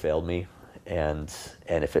it's never failed me, and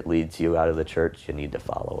if it leads you out of the church, you need to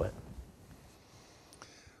follow it.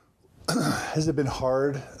 Has it been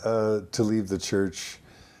hard to leave the church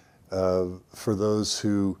for those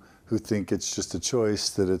who think it's just a choice,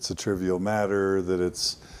 that it's a trivial matter, that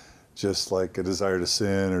it's just like a desire to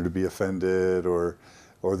sin or to be offended or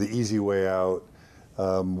the easy way out?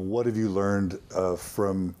 What have you learned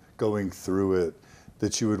from going through it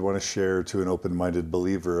that you would want to share to an open-minded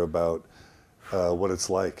believer about what it's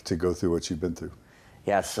like to go through what you've been through?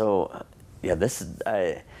 Yeah, so this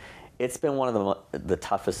it's been one of the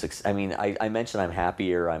toughest. I mean, I mentioned I'm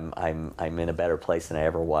happier. I'm in a better place than I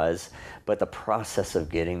ever was. But the process of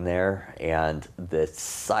getting there and the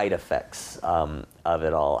side effects of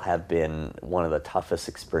it all have been one of the toughest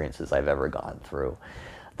experiences I've ever gone through.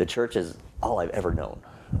 The church is all I've ever known.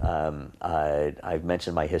 I've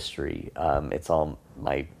mentioned my history. It's all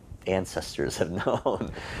my ancestors have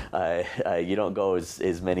known. You don't go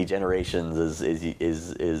as many generations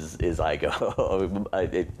as I go. I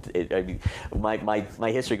mean,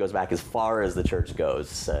 my history goes back as far as the church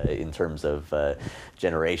goes in terms of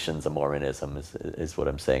generations of Mormonism is what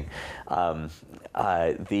I'm saying.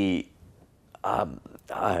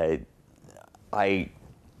 I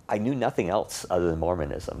knew nothing else other than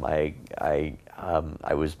Mormonism. I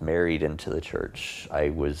was married into the church. I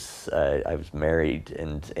was married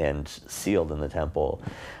and sealed in the temple.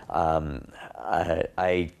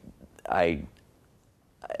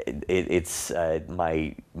 It's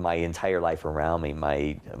my entire life around me.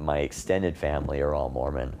 My extended family are all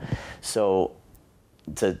Mormon. So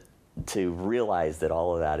to realize that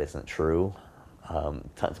all of that isn't true,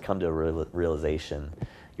 to come to a realization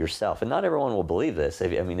yourself, and not everyone will believe this.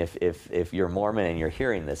 If you're Mormon and you're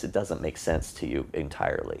hearing this, it doesn't make sense to you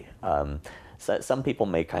entirely. So some people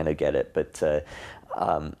may kind of get it, but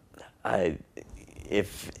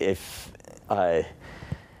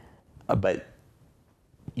but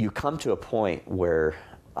you come to a point where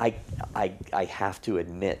I have to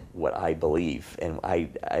admit what I believe, and I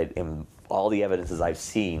am. All the evidences I've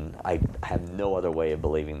seen, I have no other way of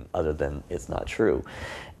believing other than it's not true,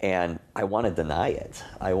 and I want to deny it.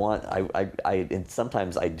 And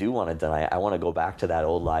sometimes I do want to deny it. I want to go back to that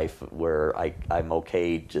old life where I'm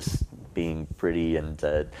okay just being pretty and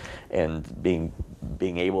being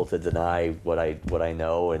able to deny what I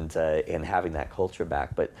know and having that culture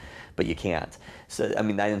back, but you can't. So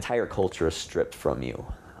that entire culture is stripped from you,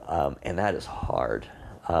 and that is hard.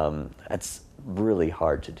 That's really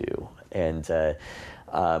hard to do. And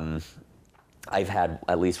I've had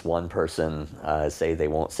at least one person say they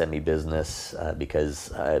won't send me business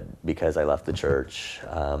because I left the church.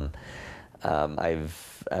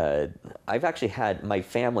 I've actually had, my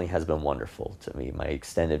family has been wonderful to me. My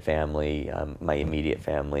extended family, my immediate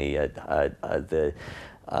family,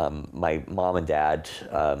 my mom and dad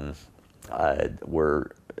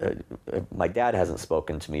were. My dad hasn't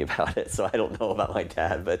spoken to me about it, so I don't know about my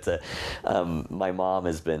dad. But my mom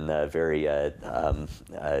has been very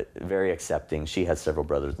accepting. She has several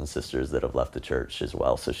brothers and sisters that have left the church as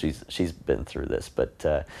well, so she's been through this. But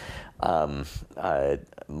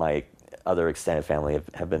my other extended family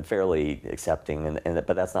have been fairly accepting,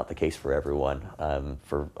 but that's not the case for everyone.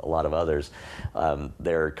 For a lot of others,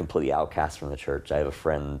 they're completely outcast from the church. I have a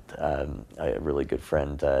friend, a really good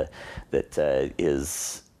friend, that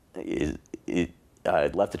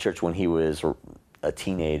left the church when he was a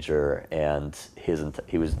teenager, and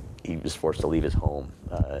he was forced to leave his home.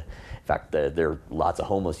 In fact, there are lots of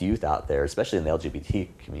homeless youth out there, especially in the LGBT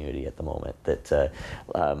community at the moment, that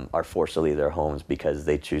are forced to leave their homes because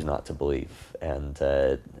they choose not to believe, and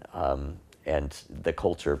the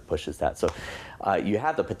culture pushes that. So you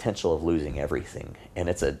have the potential of losing everything, and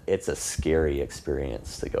it's a scary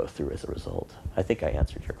experience to go through as a result. I think I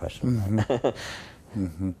answered your question. Mm-hmm.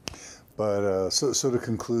 Mm-hmm. But so to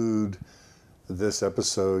conclude this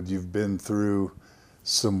episode, you've been through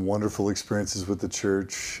some wonderful experiences with the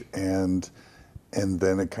church, and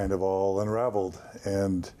then it kind of all unraveled,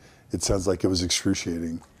 and it sounds like it was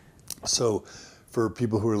excruciating. So for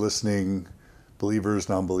people who are listening, believers,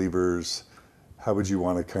 non-believers, how would you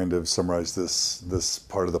want to kind of summarize this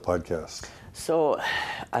part of the podcast? So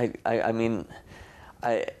I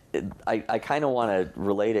kind of want to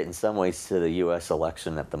relate it in some ways to the U.S.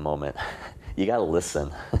 election at the moment. You got to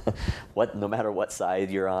listen. No matter what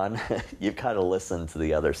side you're on, you've got to listen to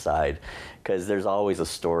the other side, because there's always a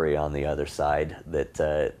story on the other side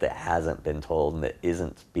that hasn't been told and that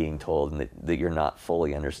isn't being told, and that you're not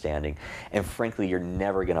fully understanding. And frankly, you're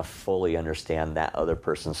never going to fully understand that other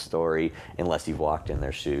person's story unless you've walked in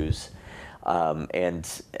their shoes. What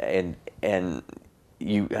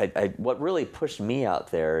really pushed me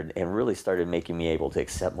out there and really started making me able to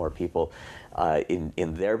accept more people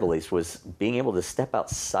in their beliefs was being able to step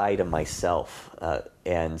outside of myself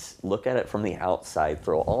and look at it from the outside,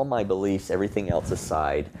 throw all my beliefs, everything else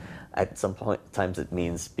aside. At some point, times it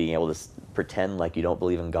means being able to pretend like you don't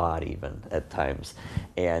believe in God even at times,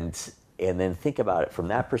 and then think about it from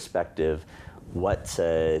that perspective. What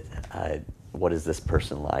is this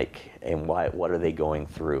person like, and what are they going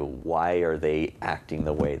through? Why are they acting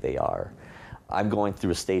the way they are? I'm going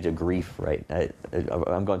through a stage of grief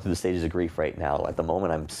I'm going through the stages of grief right now. At the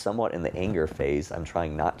moment, I'm somewhat in the anger phase. I'm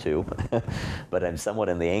trying not to, but I'm somewhat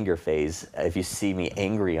in the anger phase. If you see me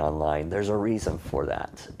angry online, there's a reason for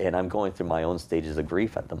that. And I'm going through my own stages of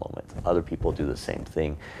grief at the moment. Other people do the same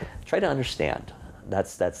thing. Try to understand.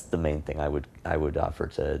 That's the main thing I would offer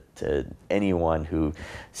to anyone who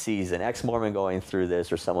sees an ex-Mormon going through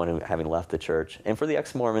this, or someone who having left the church. And for the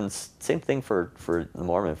ex-Mormons, same thing for the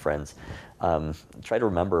Mormon friends. Try to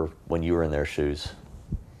remember when you were in their shoes.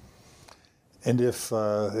 And if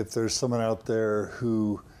there's someone out there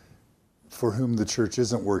for whom the church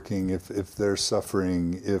isn't working, if they're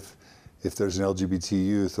suffering, if there's an LGBT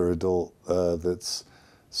youth or adult that's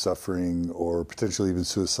suffering or potentially even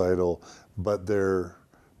suicidal, but they're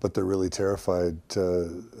but they're really terrified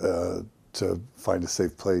to find a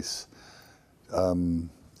safe place.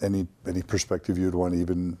 Any perspective you'd want to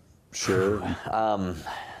even share?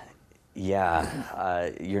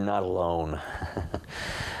 You're not alone.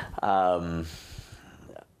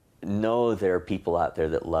 Know there are people out there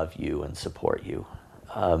that love you and support you.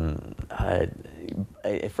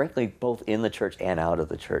 Frankly, both in the church and out of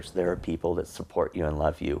the church, there are people that support you and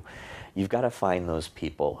love you. You've got to find those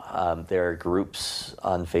people. There are groups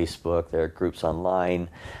on Facebook, there are groups online.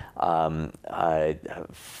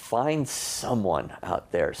 Find someone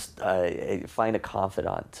out there. Find a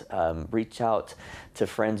confidant. Reach out to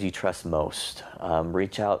friends you trust most.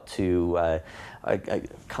 Reach out to,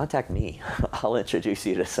 contact me. I'll introduce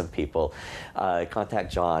you to some people.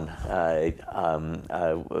 Contact John.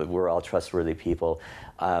 We're all trustworthy people.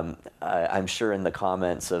 I'm sure in the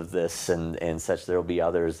comments of this and such, there will be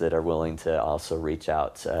others that are willing to also reach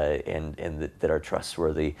out and that are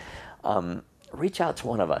trustworthy. Reach out to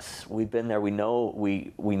one of us. We've been there. We know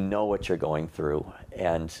what you're going through,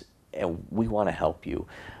 and we want to help you.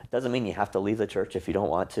 It doesn't mean you have to leave the church if you don't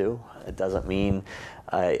want to. It doesn't mean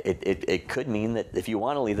it could mean that if you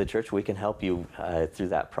want to leave the church, we can help you through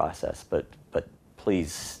that process. But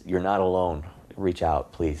please, you're not alone. Reach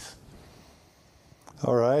out, please.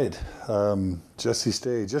 All right. Jesse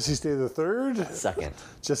Stay. Jesse Stay the third? Second.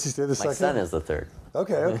 Jesse Stay the second? My son is the third.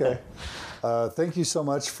 Okay. Thank you so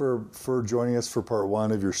much for joining us for part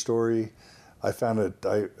one of your story. I found it,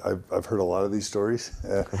 I've heard a lot of these stories,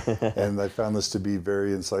 and I found this to be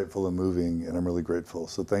very insightful and moving, and I'm really grateful.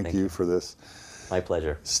 So thank you for this. My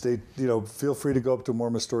pleasure. Feel free to go up to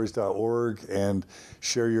mormonstories.org and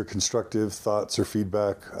share your constructive thoughts or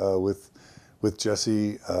feedback with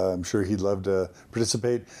Jesse. I'm sure he'd love to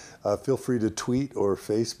participate. Feel free to tweet or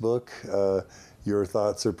Facebook your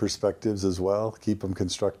thoughts or perspectives as well. Keep them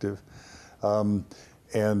constructive.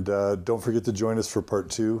 And don't forget to join us for part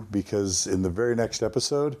two, because in the very next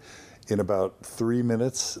episode, in about 3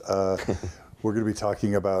 minutes, we're going to be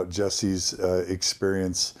talking about Jesse's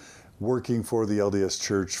experience working for the LDS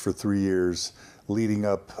Church for 3 years, leading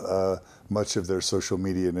up much of their social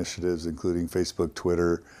media initiatives, including Facebook,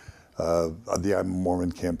 Twitter, the I'm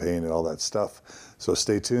Mormon campaign, and all that stuff. So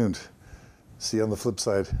stay tuned. See you on the flip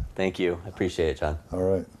side. Thank you. I appreciate it, John. All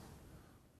right.